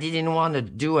reason I didn't want to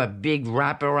do a big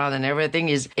wraparound and everything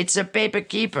is it's a paper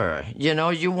keeper.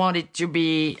 You want it to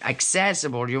be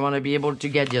accessible. You want to be able to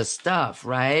get your stuff,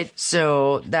 right?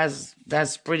 So that's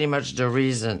pretty much the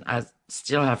reason. I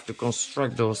still have to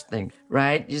construct those things,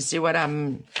 right? You see what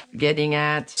I'm getting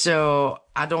at? So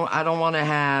I don't want to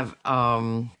have,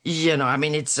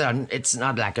 it's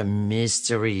not like a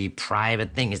mystery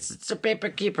private thing. It's a paper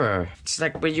keeper. It's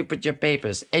like where you put your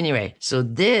papers. Anyway, so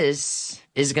this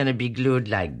is going to be glued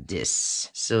like this.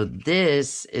 So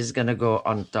this is going to go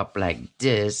on top like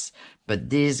this, but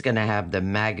this is going to have the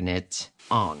magnet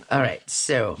on. All right.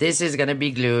 So this is going to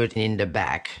be glued in the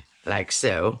back like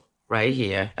so. Right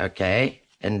here, okay?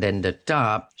 And then the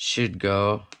top should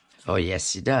go, oh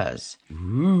yes it does.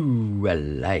 Ooh, I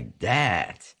like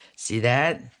that. See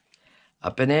that?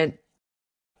 Open it.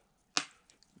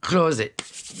 Close it.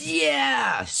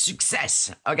 Yeah,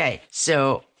 success. Okay,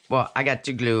 so, well, I got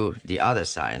to glue the other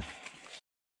side.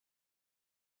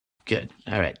 Good,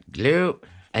 all right, glue.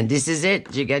 And this is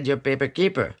it, you get your paper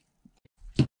keeper.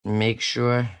 Make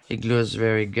sure it glues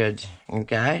very good,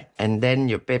 okay? And then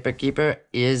your paper keeper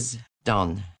is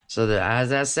done. So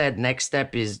as I said, next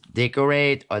step is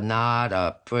decorate or not,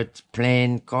 or put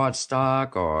plain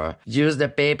cardstock, or use the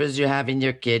papers you have in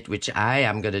your kit, which I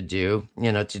am going to do,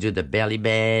 to do the belly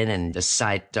band and the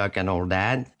side tuck and all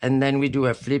that. And then we do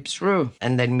a flip through,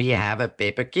 and then we have a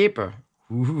paper keeper.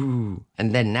 Ooh.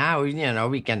 And then now,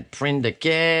 we can print the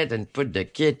kit and put the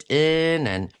kit in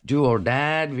and do all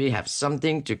that. We have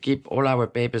something to keep all our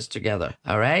papers together.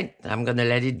 All right. I'm going to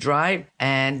let it dry.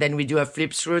 And then we do a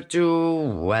flip through to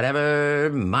whatever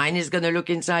mine is going to look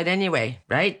inside anyway.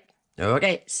 Right?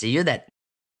 Okay. See you then.